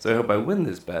 So I hope I win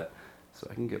this bet so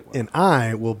I can get one. And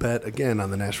I will bet again on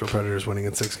the Nashville Predators winning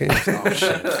in 6 games. Oh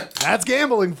shit. That's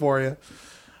gambling for you.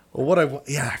 Well,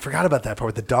 I forgot about that part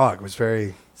with the dog. It was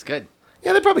very. It's good.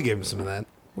 Yeah, they probably gave him some of that.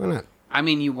 Why not? I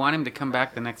mean, you want him to come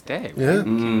back the next day. Yeah.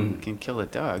 You can kill a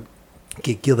dog.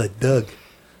 Can't kill that Doug.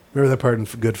 Remember that part in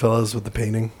Goodfellas with the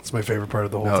painting? It's my favorite part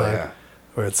of the whole Oh, time. yeah.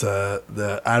 Where it's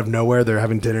the out of nowhere they're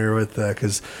having dinner with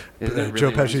because Isn't it Joe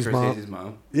really Pesci's Scorsese's mom.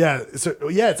 mom? Yeah,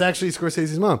 it's actually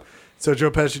Scorsese's mom. So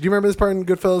Joe Pesci. Do you remember this part in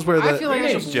Goodfellas where I the feel like Your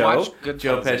I name's should Joe. watch Goodfellas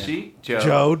Joe again. Pesci.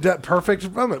 Joe, that perfect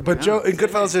moment. But Joe in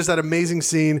Goodfellas, there's that amazing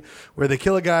scene where they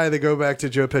kill a guy. They go back to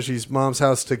Joe Pesci's mom's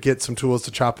house to get some tools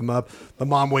to chop him up. The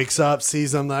mom wakes up,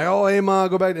 sees them, like, "Oh, hey, ma,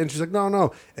 go back." And she's like,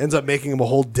 "No." Ends up making him a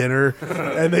whole dinner,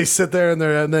 and they sit there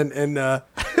and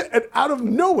out of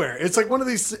nowhere, it's like one of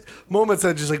these moments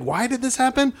that just like, why did this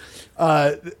happen?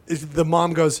 The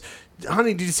mom goes,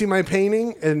 "Honey, did you see my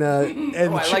painting?" And I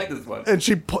like this one. And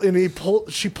she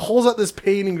pulls out this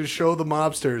painting to show the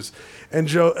mobsters, and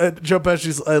Joe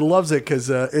Pesci loves it because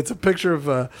it's a picture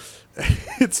of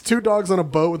it's 2 dogs on a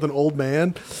boat with an old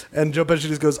man, and Joe Pesci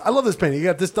just goes, "I love this painting. You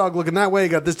got this dog looking that way, you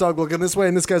got this dog looking this way,"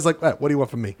 and this guy's like, "What do you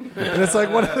want from me?" And it's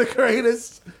like one of the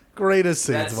greatest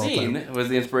scenes That of all scene time. was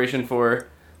the inspiration for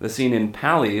the scene in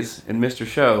Pally's in Mr.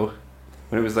 Show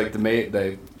when it was like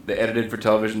the edited for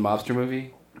television mobster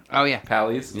movie. Oh, yeah.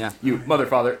 Pally's. Yeah. You mother,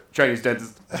 father, Chinese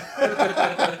dentist.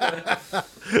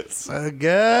 So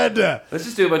good. Let's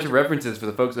just do a bunch of references for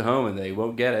the folks at home and they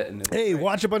won't get it. And Hey,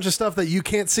 watch a bunch of stuff that you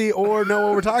can't see or know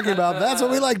what we're talking about. That's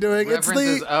what we like doing.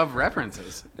 References of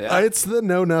references. Yeah. It's the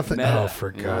know nothing. Meta. Oh,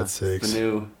 for God's sakes!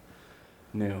 The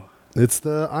new. It's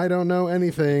the I don't know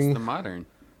anything The modern.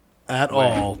 at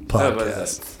all What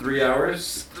is that? podcast. 3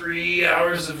 hours? 3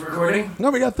 hours of recording? No,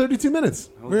 we got 32 minutes.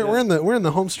 We're in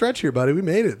the home stretch here, buddy. We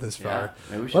made it this far.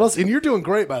 maybe we What should- else? And you're doing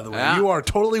great, by the way. Yeah. You are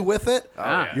totally with it.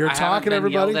 You're I talking, haven't been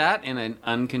everybody. yelled at in an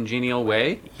uncongenial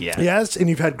way. Yeah. Yes, and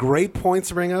you've had great points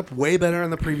to bring up. Way better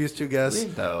than the previous 2 guests.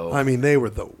 Though. I mean, they were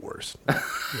the worst.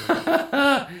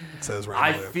 Says I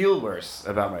Randall. feel worse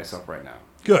about myself right now.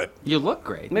 Good. You look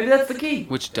great. Maybe that's the key.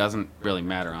 Which doesn't really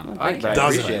matter on a Thanks, podcast. I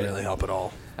Doesn't appreciate it. really help at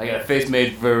all. I got a face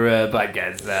made for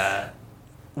podcasts.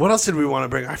 What else did we want to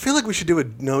bring? I feel like we should do a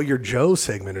Know Your Joe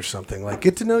segment or something. Like,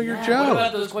 get to know your Joe. What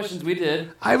about those questions we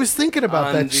did? I was thinking about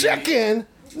On that. the- Chicken,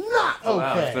 not okay.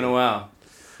 Wow, it's been a while.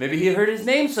 Maybe he heard his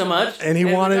name so much. And he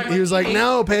was like,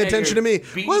 no, pay attention to me.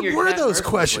 Beating What your were cat those mercilessly.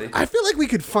 questions? I feel like we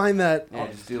could find that. Yeah,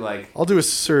 just do like. I'll do a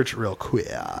search real quick.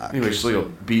 Anyway,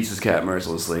 Schlegel beats his cat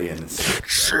mercilessly, and it's.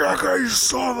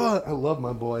 I love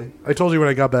my boy. I told you when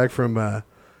I got back from,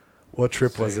 what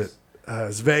trip was it? It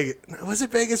was Vegas. Was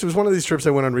it Vegas? It was one of these trips I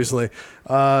went on recently.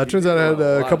 Turns out I had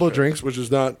a couple of drinks, which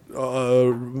is not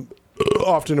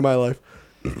often in my life.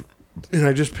 And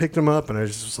I just picked him up, and I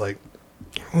just was like,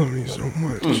 I love you so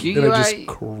much. You- and I just I-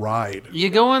 cried. You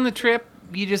go on the trip,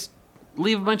 you just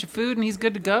leave a bunch of food and he's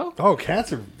good to go. Oh,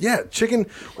 cats are chicken.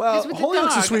 Well, Because with the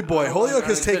Holyoke's a dog- sweet boy. Holyoke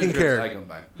is taking care.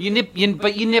 But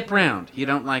you nip round. You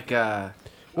don't like. Well,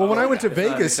 when I went to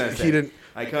Vegas, he didn't.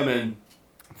 I come in,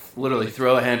 literally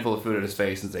throw a handful of food at his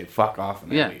face and say, fuck off,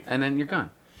 and then leave. And then you're gone.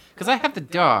 Because I have the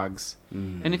dogs,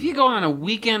 and if you go on a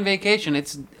weekend vacation,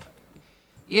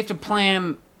 you have to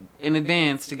plan in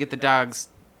advance to get the dogs.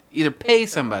 Either pay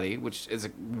somebody, which is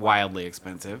wildly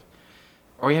expensive,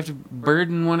 or you have to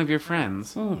burden one of your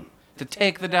friends to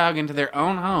take the dog into their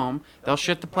own home. They'll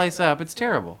shut the place up. It's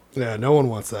terrible. Yeah, no one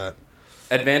wants that.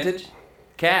 Advantage?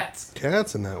 Cats.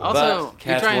 Cats in that one. Also, But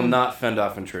cats you try will and- not fend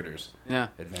off intruders. Yeah.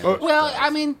 Advantage. Well, I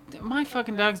mean, my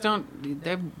fucking dogs don't.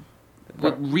 They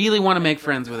would really want to make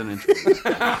friends with an intruder.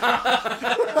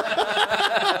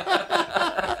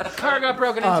 Car got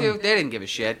broken into. They didn't give a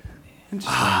shit.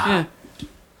 Yeah.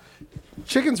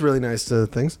 Chicken's really nice to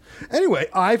things. Anyway,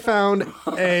 I found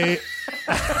a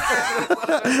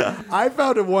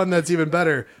one that's even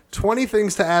better. 20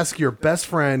 things to ask your best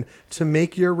friend to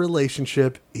make your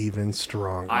relationship even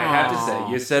stronger. I have to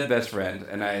say, you said best friend,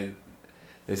 and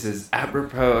this is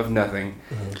apropos of nothing,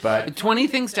 but 20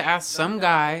 things to ask some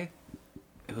guy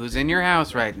who's in your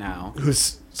house right now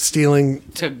Who's stealing?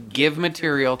 to give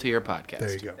material to your podcast.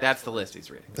 There you go. That's the list he's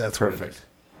reading. That's what it perfect. is.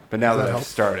 But now Does that that I've help?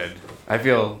 started, I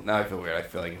feel weird. I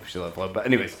feel like we should upload. But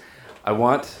anyways, I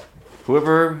want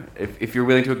whoever, if you're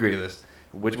willing to agree to this,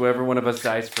 whichever one of us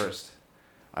dies first,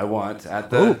 I want at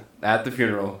the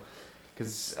funeral,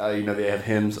 because they have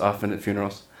hymns often at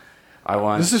funerals.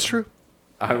 This is true.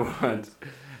 I want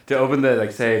to open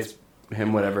say it's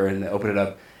hymn whatever, and they open it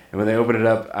up. And when they open it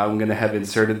up, I'm gonna have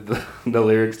inserted the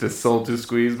lyrics to "Soul to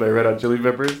Squeeze" by Red Hot Chili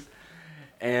Peppers,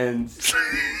 and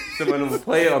someone will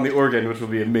play it on the organ, which will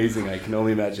be amazing. I can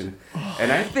only imagine. And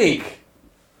I think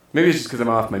maybe it's just because I'm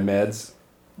off my meds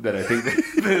that I think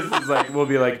this is will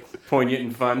be poignant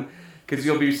and fun, because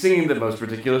you'll be singing the most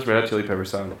ridiculous Red Hot Chili Peppers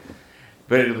song,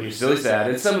 but it'll be really sad.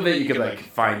 And some of it you could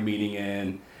find meaning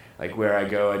in. Where I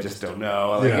go, I just don't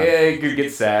know. It could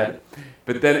get sad.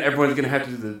 But then everyone's going to have to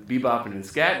do the bebopping and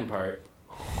scatting part.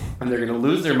 And they're going to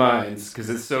lose their minds because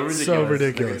it's so ridiculous. So They're going to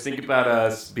ridiculous. think about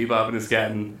us, bebopping and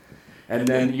scatting. And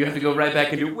then you have to go right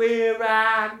back into Where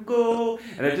I Go.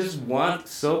 And I just want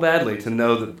so badly to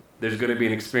know that there's going to be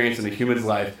an experience in a human's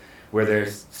life where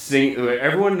where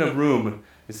everyone in a room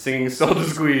is singing Soul to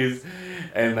Squeeze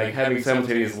and having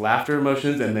simultaneous laughter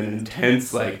emotions and then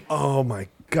intense Oh my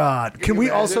God. Can we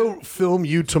also film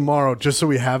you tomorrow, just so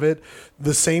we have it,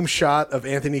 the same shot of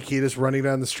Anthony Kiedis running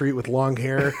down the street with long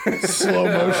hair, slow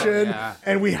motion,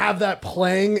 and we have that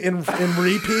playing in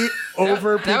repeat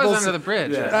over people's... That was Under the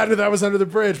Bridge. Yeah. That was Under the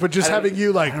Bridge, but just having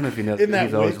you I don't know if you know, in that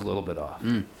he's always wig. a little bit off.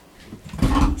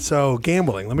 So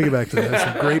gambling. Let me get back to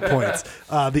that. Some great points.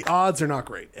 The odds are not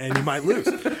great, and you might lose.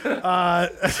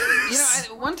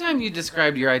 One time you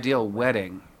described your ideal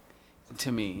wedding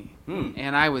to me,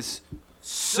 and I was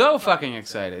so fucking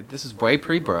excited. This is way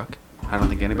pre-Brooke. I don't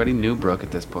think anybody knew Brooke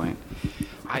at this point.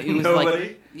 It was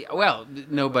Nobody?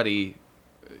 nobody.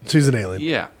 She's an alien.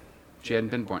 Yeah. She hadn't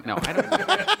been born. No, I don't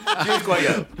know. She's quite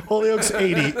young. Holyoke's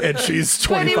 80, and she's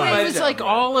But it 25. was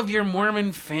all of your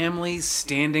Mormon families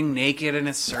standing naked in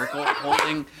a circle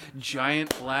holding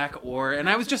giant black ore, and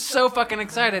I was just so fucking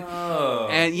excited. Oh.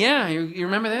 And yeah, you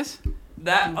remember this?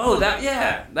 That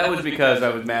was because I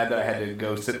was mad that I had to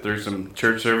go sit through some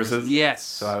church services. Yes.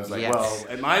 So I was like, Yes. well,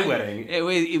 at my wedding,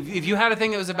 If you had a thing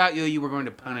that was about you, you were going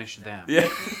to punish them. yeah,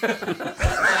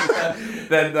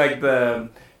 that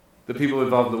the people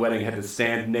involved in the wedding had to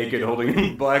stand naked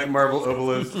holding black marble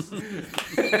obelisks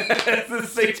as the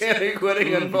satanic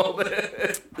wedding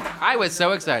unfolded. I was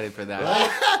so excited for that.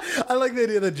 I like the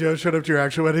idea that Joe showed up to your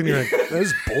actual wedding and you're like, this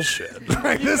is bullshit.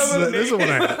 This is what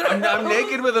I'm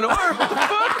naked with an orb. What the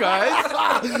fuck,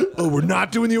 guys? Oh, we're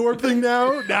not doing the orb thing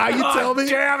now? Now you tell me?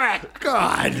 Damn it!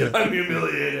 God. I'm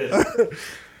humiliated.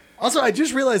 Also, I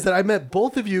just realized that I met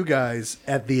both of you guys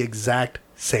at the exact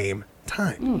same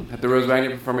time. At the Rose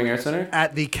Wagner Performing Arts Center?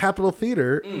 At the Capitol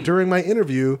Theater, during my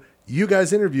interview, you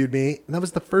guys interviewed me, and that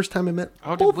was the first time I met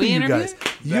Oh, did both we of you interview guys.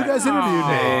 you? You guys interviewed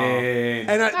me. Hey.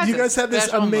 And That's you a guys had this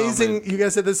special amazing. moment. You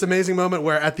guys had this amazing moment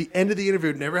where at the end of the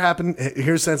interview, it never happened.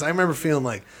 Here's sense. I remember feeling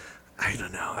like, I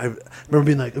don't know. I remember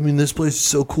being like, this place is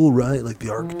so cool, right? Like the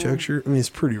architecture. It's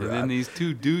pretty rad. And then these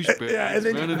two douchebags. Yeah, and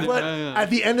then running the but aisle. at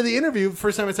the end of the interview,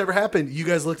 first time it's ever happened, you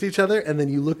guys looked at each other, and then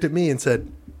you looked at me and said,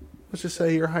 "Let's just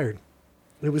say you're hired."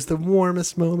 It was the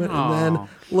warmest moment, and then Aw.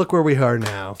 look where we are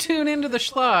now. Tune into the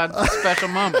Schlod special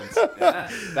moments.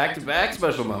 Back to back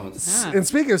special moments. Yeah. And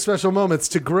speaking of special moments,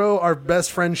 to grow our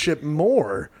best friendship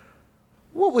more,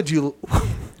 what would you?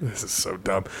 This is so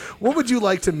dumb. What would you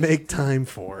like to make time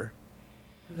for?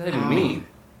 What does that even mean?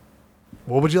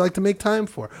 What would you like to make time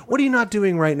for? What are you not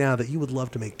doing right now that you would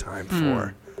love to make time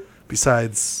for?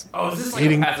 Besides, Oh, is this like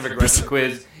Eating- a passive aggressive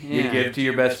quiz you Yeah. give to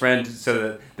your best friend so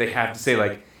that they have to say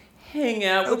like, hang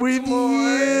out with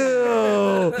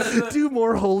you, do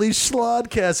more Holy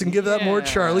Schlodcast and give that more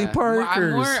Charlie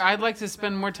Parkers. I'd like to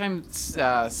spend more time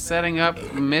setting up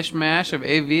mishmash of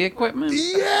AV equipment.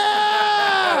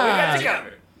 Yeah!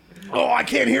 Oh, I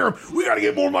can't hear him. We got to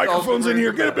get more microphones in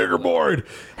here. Get a bigger board.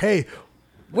 Hey,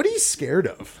 what are you scared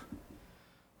of?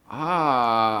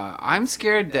 I'm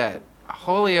scared that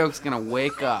Holyoke's gonna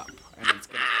wake up and it's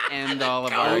gonna end all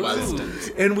of our existence.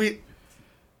 And we...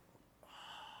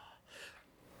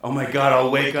 Oh my god, I'll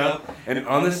wake up and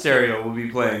on the stereo we'll be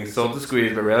playing Salt to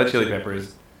Squeeze by Red Hot Chili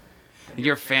Peppers.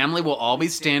 Your family will all be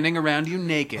standing around you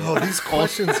naked, Oh, these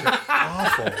questions are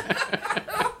awful.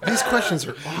 These questions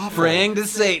are awful. praying to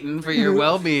Satan for your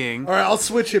well-being. All right, I'll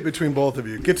switch it between both of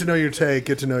you. Get to know your take.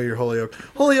 Get to know your Holyoke.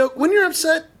 Holyoke, when you're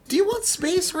upset, do you want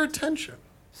space or attention?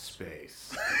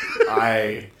 Space.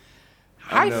 I'm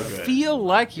I no good. feel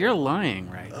like you're lying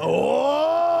right now.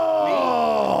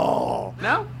 Oh!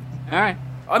 No? All right.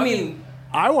 I mean,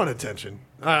 I want attention.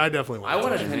 I definitely want I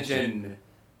want attention. attention.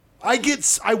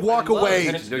 I walk I love away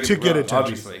attention, don't to me get wrong, attention.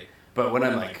 obviously. But when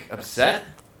I'm like upset,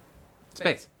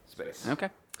 Space. space. Okay.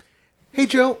 Hey,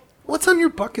 Joe, what's on your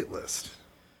bucket list?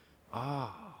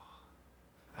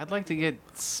 I'd like to get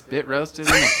spit roasted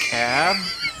in a cab,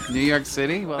 New York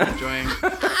City, while enjoying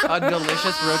a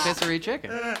delicious rotisserie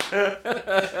chicken.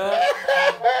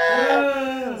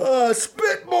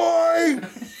 Spit boy!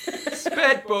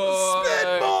 Spit boy!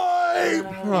 Spit boy!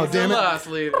 Oh, damn it. Lost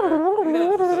leader.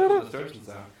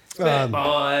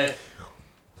 Boy.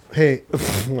 Hey,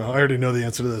 well, I already know the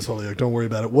answer to this, Holyoke. Don't worry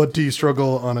about it. What do you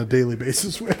struggle on a daily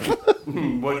basis with?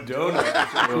 What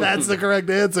donut? That's the correct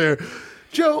answer.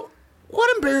 Joe,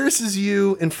 what embarrasses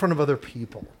you in front of other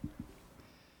people?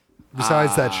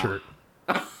 Besides that shirt.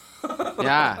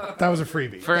 Yeah. That was a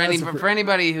freebie. For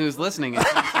anybody who's listening and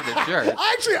sees the shirt.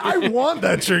 Actually, I want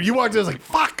that shirt. You walked in, I was like,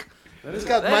 fuck. It's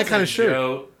got my kind of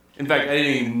shirt. In fact, I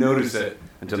didn't even notice it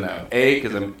until now. A,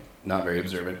 because I'm not very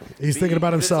observant. He's thinking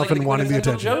about It's himself like and wanting the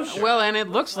quintessential attention. Joe shirt. Well, and it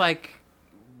looks like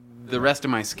the rest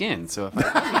of my skin, so if I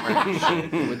wasn't wearing a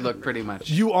shirt, it would look pretty much.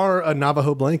 You are a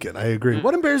Navajo blanket. I agree.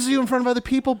 What embarrasses you in front of other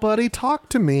people, buddy? Talk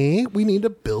to me. We need to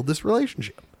build this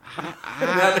relationship.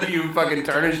 Now that you fucking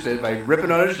tarnished it by ripping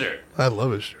on his shirt. I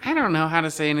love his shirt. I don't know how to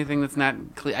say anything that's not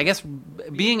clear. I guess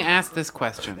being asked this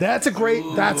question. That's a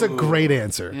great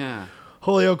answer. Yeah.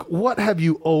 Holyoke, what have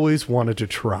you always wanted to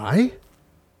try?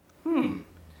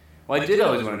 Well, I did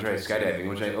always want to try skydiving,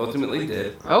 which I ultimately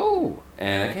did. Oh.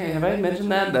 And okay, have I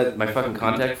mentioned that my fucking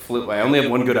contact flew? I only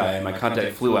have one good eye, and my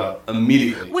contact flew out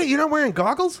immediately. Wait, you're not wearing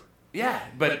goggles? Yeah,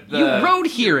 but You rode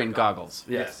here in goggles.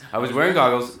 Yes, I was wearing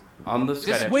goggles on the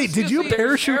skydiving. Wait, did you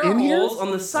parachute in here? Holes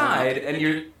on the side, and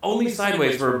you're only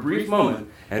sideways for a brief moment.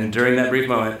 And during that brief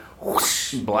moment,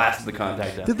 whoosh, blasted the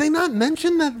contact out. Did they not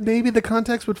mention that maybe the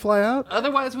contacts would fly out?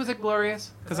 Otherwise, was it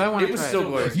glorious? Because I want to It was try still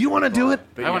glorious. You want to do it?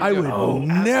 But I I do would it. Oh,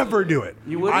 never do it.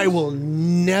 You wouldn't? I will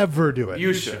never do it.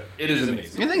 You should. It is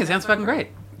amazing. You think it sounds fucking great?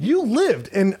 You lived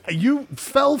and you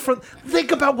fell from.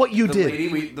 Think about what you The did.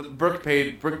 lady, Brooke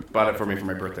bought it for me for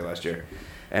my birthday last year,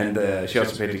 and she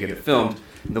also paid to get it filmed.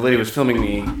 And the lady was filming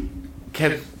me,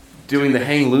 kept doing the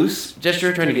hang loose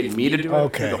gesture, trying to get me to do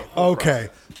it. Okay,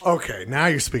 okay. Now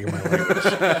you're speaking my language.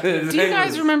 Do you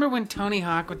guys remember when Tony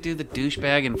Hawk would do the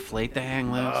douchebag inflate the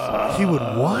hang loose? He would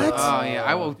what? Oh yeah,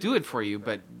 I will do it for you,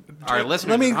 but our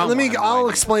listeners. Let me. at home Let me. will have no I'll idea.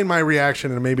 explain my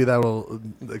reaction, and maybe that will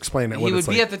explain it. What He would it's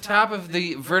be like. at the top of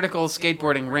the vertical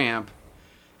skateboarding ramp,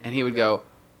 and he would go,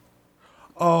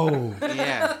 Oh,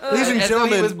 yeah. Ladies and As though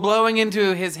gentlemen- he was blowing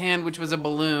into his hand, which was a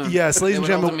balloon. yes, ladies It and would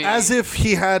gentlemen, ultimately- as if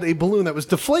he had a balloon that was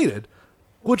deflated,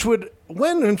 which would,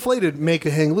 when inflated, make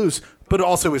it hang loose, but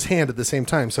also his hand at the same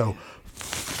time. So,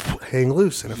 hang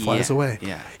loose, and it flies Yeah, away.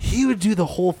 yeah. He would do the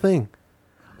whole thing.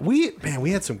 We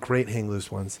had some great hang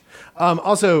loose ones.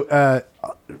 Also, how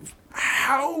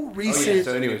Oh, yeah. recent?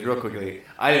 So, anyways, real quickly,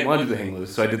 I didn't want to do the hang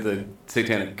loose, so I did the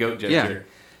satanic goat gesture. Yeah.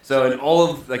 So, in all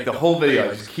of the whole video,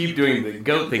 I just keep doing the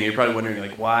goat thing. You're probably wondering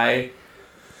why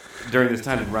during this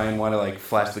time did Ryan want to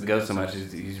flash the goat so much?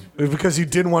 He's Because you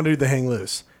didn't want to do the hang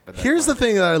loose. But that's Here's the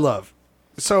thing that I love.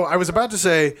 So I was about to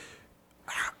say,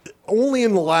 only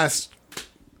in the last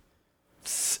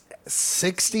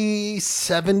 60,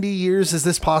 70 years is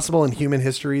this possible in human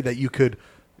history that you could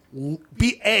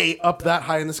be A, up that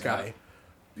high in the sky,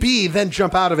 B, then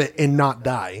jump out of it and not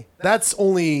die. That's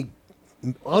only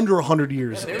under 100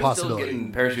 years They of were still possibility.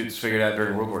 getting parachutes figured out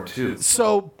during World War II.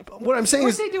 So what I'm saying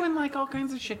Weren't is they doing like all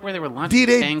kinds of shit where they were launching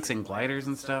D-Day tanks and gliders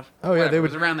and stuff? Oh, yeah, Whatever, they it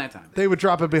would- was around that time. they would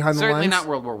drop it behind Certainly the lines. not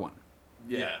World War One.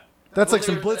 Yeah. That's like Well,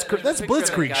 some there was blitzkrieg. that- That's there's a picture of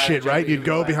blitzkrieg that guy shit, right? jumping You'd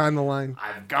go into the behind the line.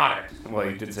 I've got it. Well,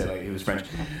 he did say like he was French.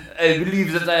 I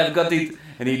believe that I have got it.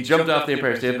 And he jumped off the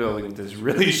Empire State Building with this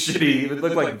really shitty. It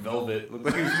looked like velvet. It looked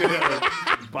like he was made out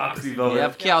of boxy velvet.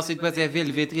 Of course, it was a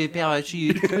velvet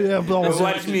parachute. Yeah, Now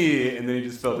watch me, and then he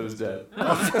just felt it was dead.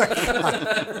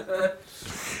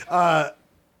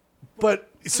 But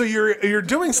so you're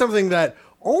doing something that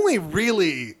only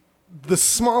really the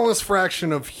smallest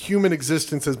fraction of human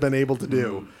existence has been able to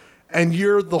do, and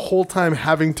you're the whole time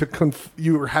having to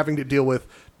you are having to deal with.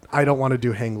 I don't want to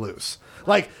do hang loose.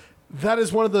 Like that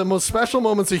is one of the most special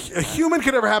moments a human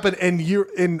could ever happen,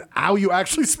 and how you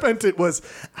actually spent it was.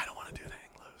 I don't want to do the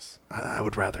hang loose. I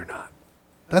would rather not.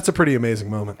 That's a pretty amazing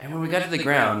moment. And when we got to the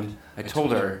ground, I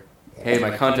told her, "Hey,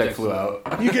 my contact flew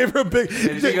out." You gave her a big.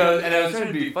 And she goes, and I was trying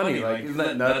to be funny, like, isn't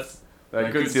that nuts? I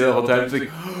couldn't see that the whole time. She's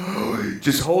like,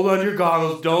 just hold on your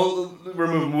goggles, don't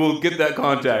remove them, we'll get that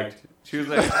contact. She was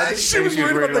like, I think She was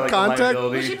maybe worried about the contact? Well,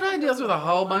 liability. she probably deals with a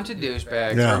whole bunch of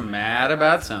douchebags Yeah. who are mad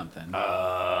about something.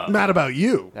 Mad about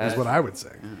you is what I would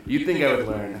say. You'd think I would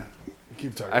learn.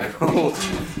 Keep talking.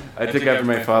 I took after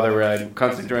my father where I'm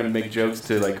constantly trying to make jokes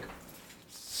to, like,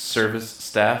 service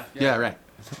staff. Yeah, right.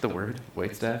 Is that the word?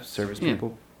 Wait staff? Service Yeah.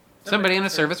 people? Somebody in a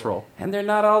service role. And they're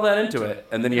not all that into it.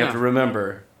 And then you have Yeah. to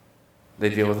remember, they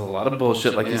deal with a lot of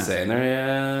bullshit, like you Yeah. say, and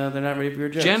they're not ready for your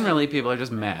jokes. Generally, people are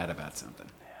just mad about something.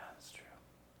 That's true.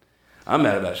 I'm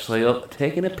mad about Schleel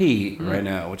taking a pee right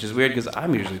now, which is weird because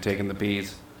I'm usually taking the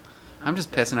pees. I'm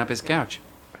just pissing up his couch.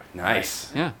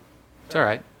 Nice. Yeah, it's all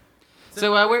right.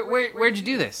 So, where'd you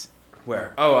do this?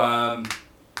 Where? Oh,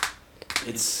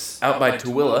 it's out by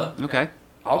Tooele. Okay,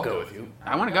 I'll go with you.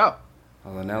 I want to go.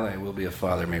 Although now that I will be a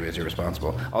father, maybe it's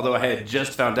irresponsible. Although I had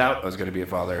just found out I was going to be a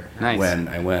father Nice. when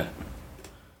I went.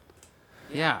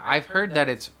 Yeah, I've heard that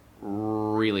it's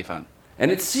really fun.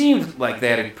 And it seemed like they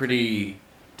had a pretty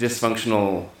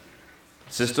dysfunctional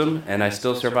system, and I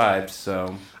still survived,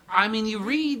 so... I mean, you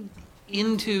read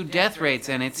into death rates,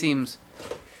 and it seems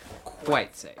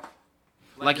quite safe.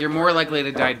 Like you're more likely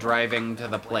to die driving to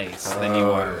the place than you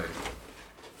are.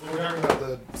 We're talking about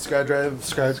the skydriving.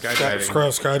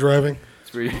 Skydiving.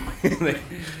 It's where you, they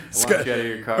launch you out of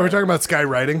your car. Are we talking about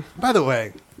skywriting? By the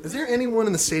way, is there anyone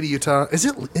in the state of Utah? Is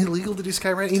it illegal to do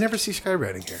skywriting? You never see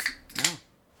skywriting here. No.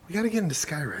 We got to get into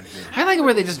skywriting here. I like it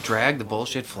where they just drag the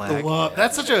bullshit flag.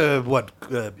 That's such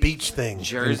a beach thing.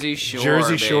 Jersey Shore,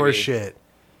 Jersey Shore baby. shit.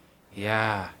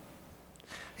 Yeah.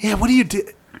 Yeah. What do you do?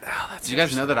 Do you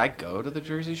guys know that I go to the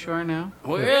Jersey Shore now?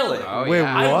 Really? Oh, Wait,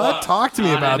 yeah. what? Talk to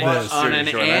me about this. On an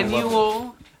Jersey Shore, and I love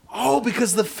annual. Oh,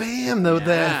 because the famine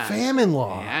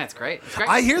law. Yeah, it's great. It's great.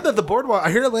 I hear that the boardwalk. I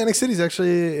hear Atlantic City's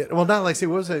actually not Atlantic City.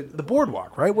 What was it? The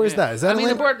boardwalk, right? Where's that? Is that? I mean,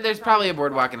 Atlantic? there's probably a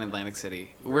boardwalk in Atlantic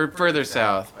City. We're further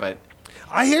south, but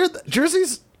I hear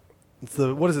Jersey's. It's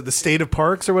the what is it? The state of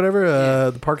parks or whatever.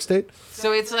 The park state.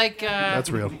 so it's like That's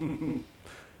real.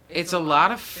 it's a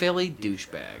lot of Philly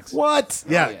douchebags. What?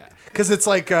 Yeah. yeah. Because it's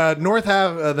like the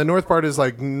north part is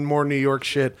like more New York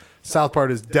shit. South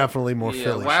part is definitely more Yeah,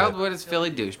 Philly Wildwood is Philly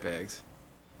douchebags,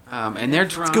 and they're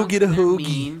drunk. go get a they're hoagie.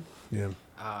 mean, shit.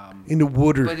 Yeah. Into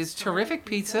Woodard. but it's terrific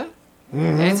pizza. Mm-hmm.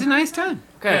 And it's a nice time.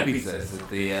 What kind of pizza? Is it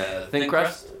the thin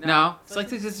crust? No, it's like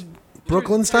this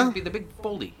Brooklyn style? The big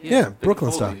foldy. Yeah, big Brooklyn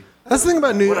foldy. style. That's the thing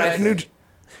about New What I New. think.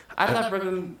 I thought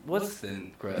Brooklyn was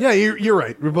thin crust. Yeah, you're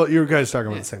right. You guys talking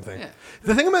about the same thing. yeah.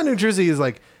 The thing about New Jersey is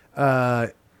like,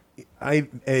 I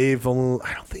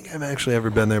don't think I've actually ever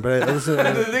been there, but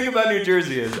The thing about New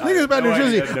Jersey is... The thing about New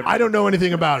Jersey, I don't know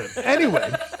anything about it.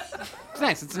 Anyway, It's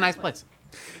nice. It's a nice place.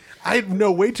 I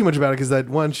know way too much about it because that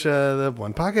one the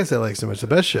one podcast I like so much, The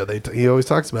Best Show, he always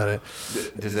talks about it.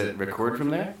 Does it record from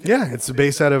there? Yeah, it's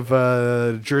based out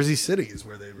of Jersey City is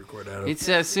where they record out of. It's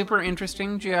a super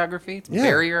interesting geography. It's Yeah.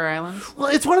 Barrier Islands. Well,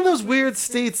 it's one of those weird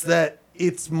states that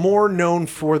it's more known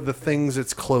for the things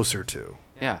it's closer to.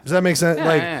 Yeah. Does that make sense?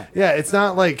 Yeah, Yeah, it's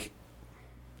not like,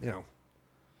 it's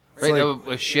Right, like-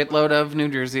 a shitload of New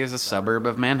Jersey is a suburb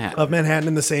of Manhattan. of Manhattan,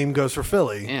 and the same goes for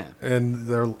Philly. Yeah. And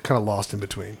they're kind of lost in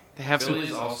between. They have some.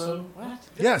 Philly's also... What?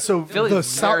 Yeah, so Philly's the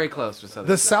very south, close to Southern.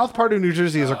 the south part of New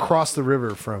Jersey is across the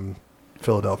river from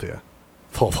Philadelphia.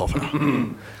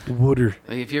 Woodard.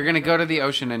 If you're gonna go to the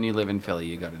ocean and you live in Philly,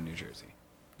 you go to New Jersey.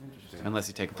 Unless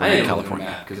you take a I plane to didn't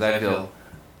California. because I feel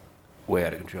way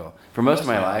out of control. For most of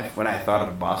my life, when I thought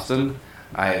of Boston,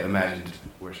 I imagined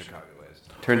where Chicago is.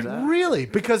 Turns out... Really?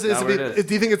 Because Now where it is.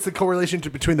 do you think it's the correlation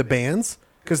between the bands?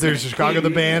 Because there's Chicago the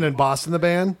band and Boston the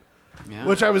band? Yeah.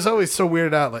 which I was always so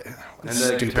weirded out. Like, And that's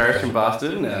the stupid. guitarist from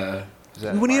Boston.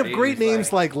 When you have great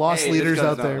names like Lost hey, Leaders this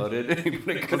out gun's there. not loaded. He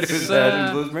put a gun to his head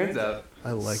and blew his brains out.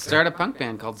 I like Start a punk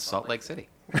band called Salt Lake City.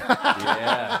 Yeah.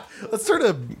 that. Let's start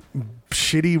a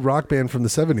shitty rock band from the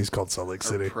 70s called Salt Lake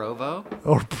City. Provo.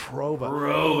 Or Provo.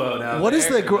 Robo now. What is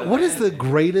the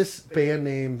greatest band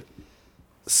name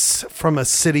from a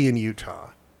city in Utah?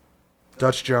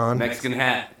 Dutch John. Mexican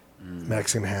hat?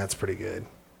 Mexican Hat's pretty good.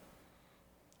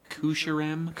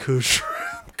 Kusharem. Kush.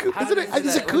 Is it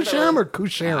What's Kusharam or I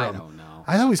Kusharam? don't know.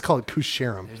 I always call it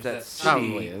Kusharam. There's that city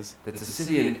Probably is. that's a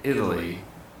city in Italy,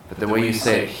 but the way you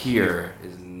say it here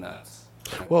is nuts.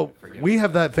 Well, we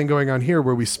have that thing going on here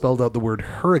where we spelled out the word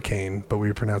hurricane, but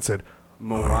we pronounce it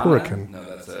Moana? hurricane. No,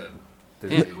 that's it.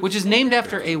 Yeah, which is named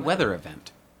after a weather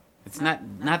event. It's not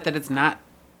that it's not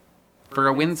for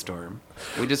a windstorm.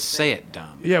 We just say it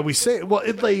dumb. Yeah, we say. Well,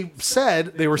 they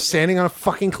said they were standing on a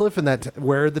fucking cliff in that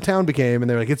where the town became, and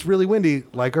they're like, "It's really windy,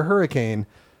 like a hurricane.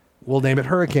 We'll name it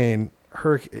Hurricane."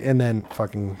 And then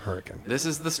fucking hurricane. This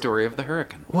is the story of the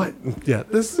hurricane. What? Yeah,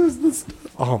 this is this.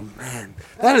 Oh man,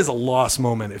 that is a lost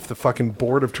moment if the fucking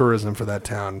board of tourism for that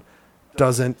town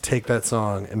doesn't take that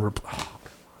song and.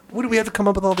 What do we have to come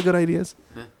up with all the good ideas?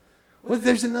 Well,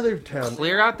 there's another town.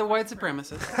 Clear out the white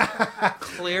supremacists.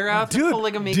 Clear out the Dude,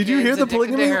 polygamy. did you kids hear the addicted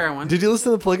polygamy? To heroin. Did you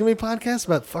listen to the polygamy podcast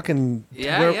about fucking?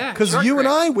 Yeah. Because Short you and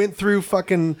Creek. I went through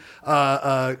fucking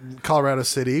Colorado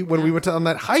City when we went on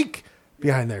that hike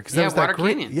behind there. Because that Yeah, was that Water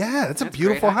great. Canyon. Yeah, it's a That's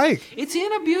beautiful great hike. It's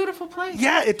in a beautiful place.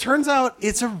 Yeah, it turns out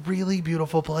it's a really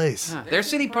beautiful place. Huh. Their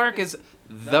city park is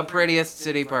the prettiest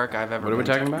city park I've ever What are we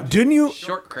been talking to. about? Didn't you?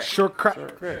 Short Creek. Short crack.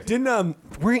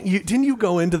 Didn't you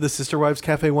go into the Sister Wives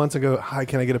Cafe once and go, "Hi,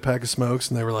 can I get a pack of smokes?"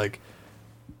 And they were like,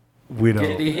 "We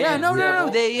don't. Yeah, no.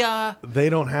 They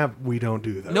don't have. We don't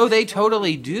do that." No, they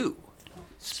totally do.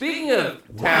 Speaking of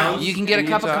towns, You can get a in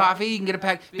cup of Utah- coffee, you can get a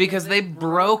pack, because they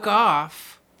broke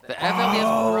off. The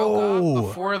FLDS broke off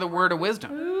before the Word of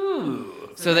Wisdom.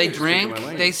 So they drink,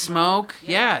 they smoke.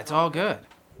 Yeah, it's all good.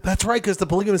 That's right, because the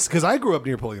polygamist. Because I grew up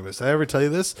near polygamist. Did I ever tell you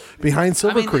this? Behind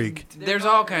Silver Creek. There's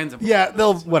all kinds of. Yeah,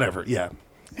 they'll whatever. Yeah,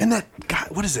 and that God,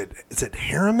 what is it? Is it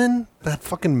Harriman? That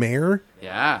fucking mayor?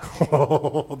 Yeah,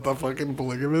 Oh, the fucking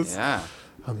polygamist. yeah.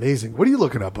 Amazing. What are you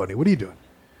looking up, buddy? What are you doing?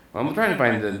 Well, I'm trying to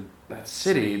find that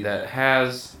city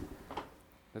that's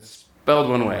spelled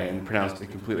one way and pronounced a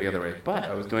completely other way. But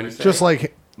I was going to say, Just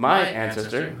like my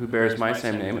ancestor, who bears my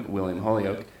same name, William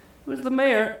Holyoke, was the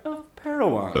mayor of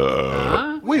Parowan.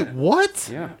 Huh? wait, what?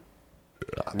 Yeah.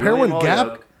 Parowan William Gap?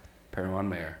 Holyoke, Parowan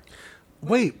mayor.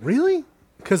 Wait, really?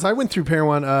 Because I went through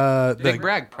Parowan. Big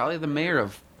brag. Probably the mayor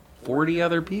of 40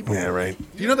 other people. Yeah, right.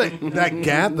 Do you know that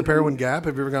gap, the Parowan Gap?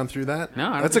 Have you ever gone through that? No,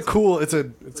 I don't That's a think so. cool.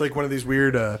 It's like one of these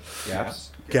weird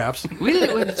Gaps. gaps.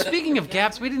 Speaking of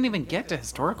gaps, we didn't even get to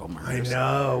historical I murders.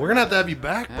 know. We're gonna have you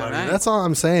back, buddy. right. That's all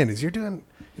I'm saying. Is you're doing.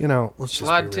 Let's just.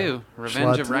 Schlad be real. 2,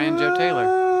 Revenge of Ryan Joe Taylor.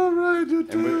 Oh, Ryan Joe And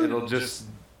Taylor. it'll just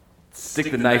stick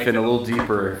the knife in a little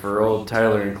deeper for old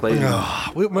Tyler and Clayton.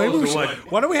 Maybe we should,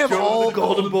 why don't we have all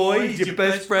golden boy, he's your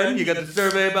best friend. You got the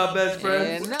survey about best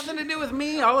And nothing to do with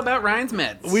me, all about Ryan's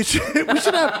meds. We should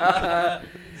have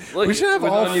Look, we should have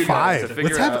with all on you guys to five. figure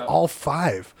Let's have out- all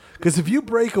five. Because if you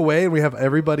break away and we have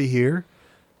everybody here,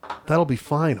 that'll be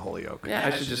fine, Holyoke. Yeah, I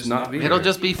should just not be It'll here.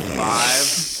 just be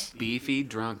 5 beefy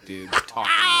drunk dudes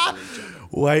talking over each other.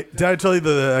 Wait, did I tell you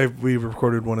that we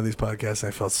recorded one of these podcasts? And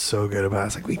I felt so good about it. I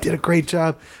was like, we did a great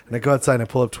job. And I go outside and I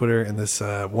pull up Twitter, and this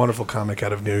wonderful comic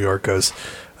out of New York goes,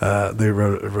 they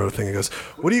wrote a thing. It goes,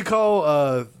 what do you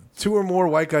call 2 or more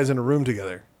white guys in a room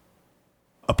together?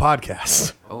 A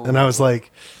podcast. Oh. And I was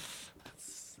like,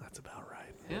 that's about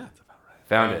right. Yeah.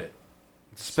 Found it.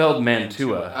 It's spelled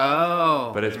Mantua,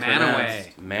 Oh, but it's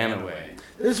Manaway. pronounced Manaway.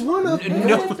 There's one up.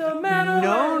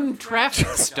 Known traffic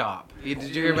stop. Did you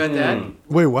hear about that?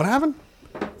 Wait, what happened?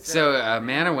 So,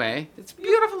 Manaway, it's a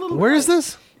beautiful little Where is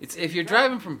place. this? It's if you're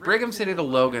driving from Brigham City to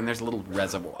Logan, there's a little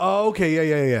reservoir. Oh,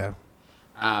 okay. Yeah.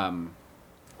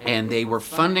 And they were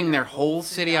funding their whole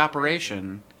city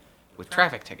operation with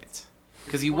traffic tickets.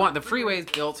 Because you want the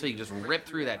freeways built so you just rip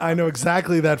through that. I know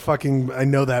exactly that fucking. I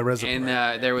know that reservoir.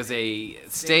 And there was a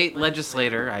state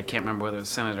legislator, I can't remember whether it was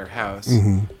Senator House,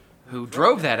 who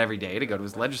drove that every day to go to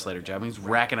his legislator job. And he was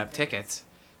racking up tickets.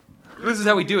 This is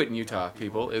how we do it in Utah,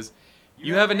 people, is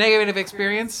you have a negative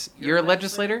experience, you're a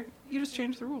legislator, you just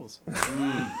change the rules.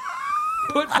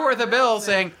 Put forth a bill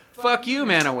saying, fuck you,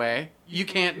 Manaway, you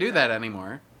can't do that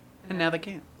anymore. And now they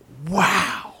can.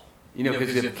 Wow. You know,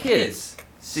 because if kids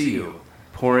see you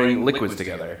pouring liquids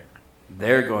together,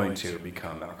 they're going to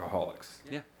become alcoholics.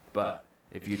 Yeah. But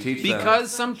If you teach them. Because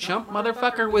some chump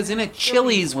motherfucker was in a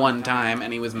Chili's one time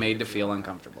and he was made to feel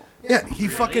uncomfortable. Yeah, he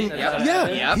fucking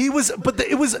Yep. he was, but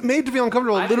it was made to feel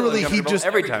uncomfortable. I feel Literally, he uncomfortable just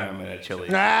every time I'm in a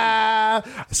Chili's.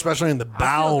 especially in the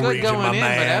bowel Good region, going my in,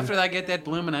 man. but after I get that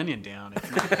bloomin' onion down,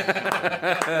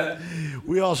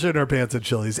 We all shit in our pants at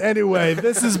Chili's. Anyway,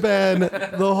 this has been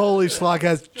the Holy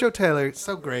Schlockcast. Joe Taylor,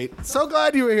 so great, so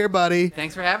glad you were here, buddy.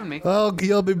 thanks for having me. Oh,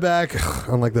 you'll be back,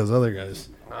 unlike those other guys.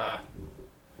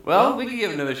 Well, we can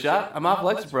give it another shot. I'm off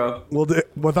Lexapro. We'll do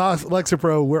with us,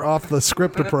 Lexapro. We're off the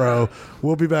Scripta Pro.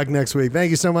 We'll be back next week.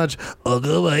 Thank you so much.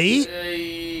 Goodbye.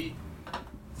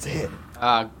 That's it.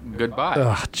 Goodbye.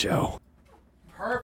 Ugh, Joe.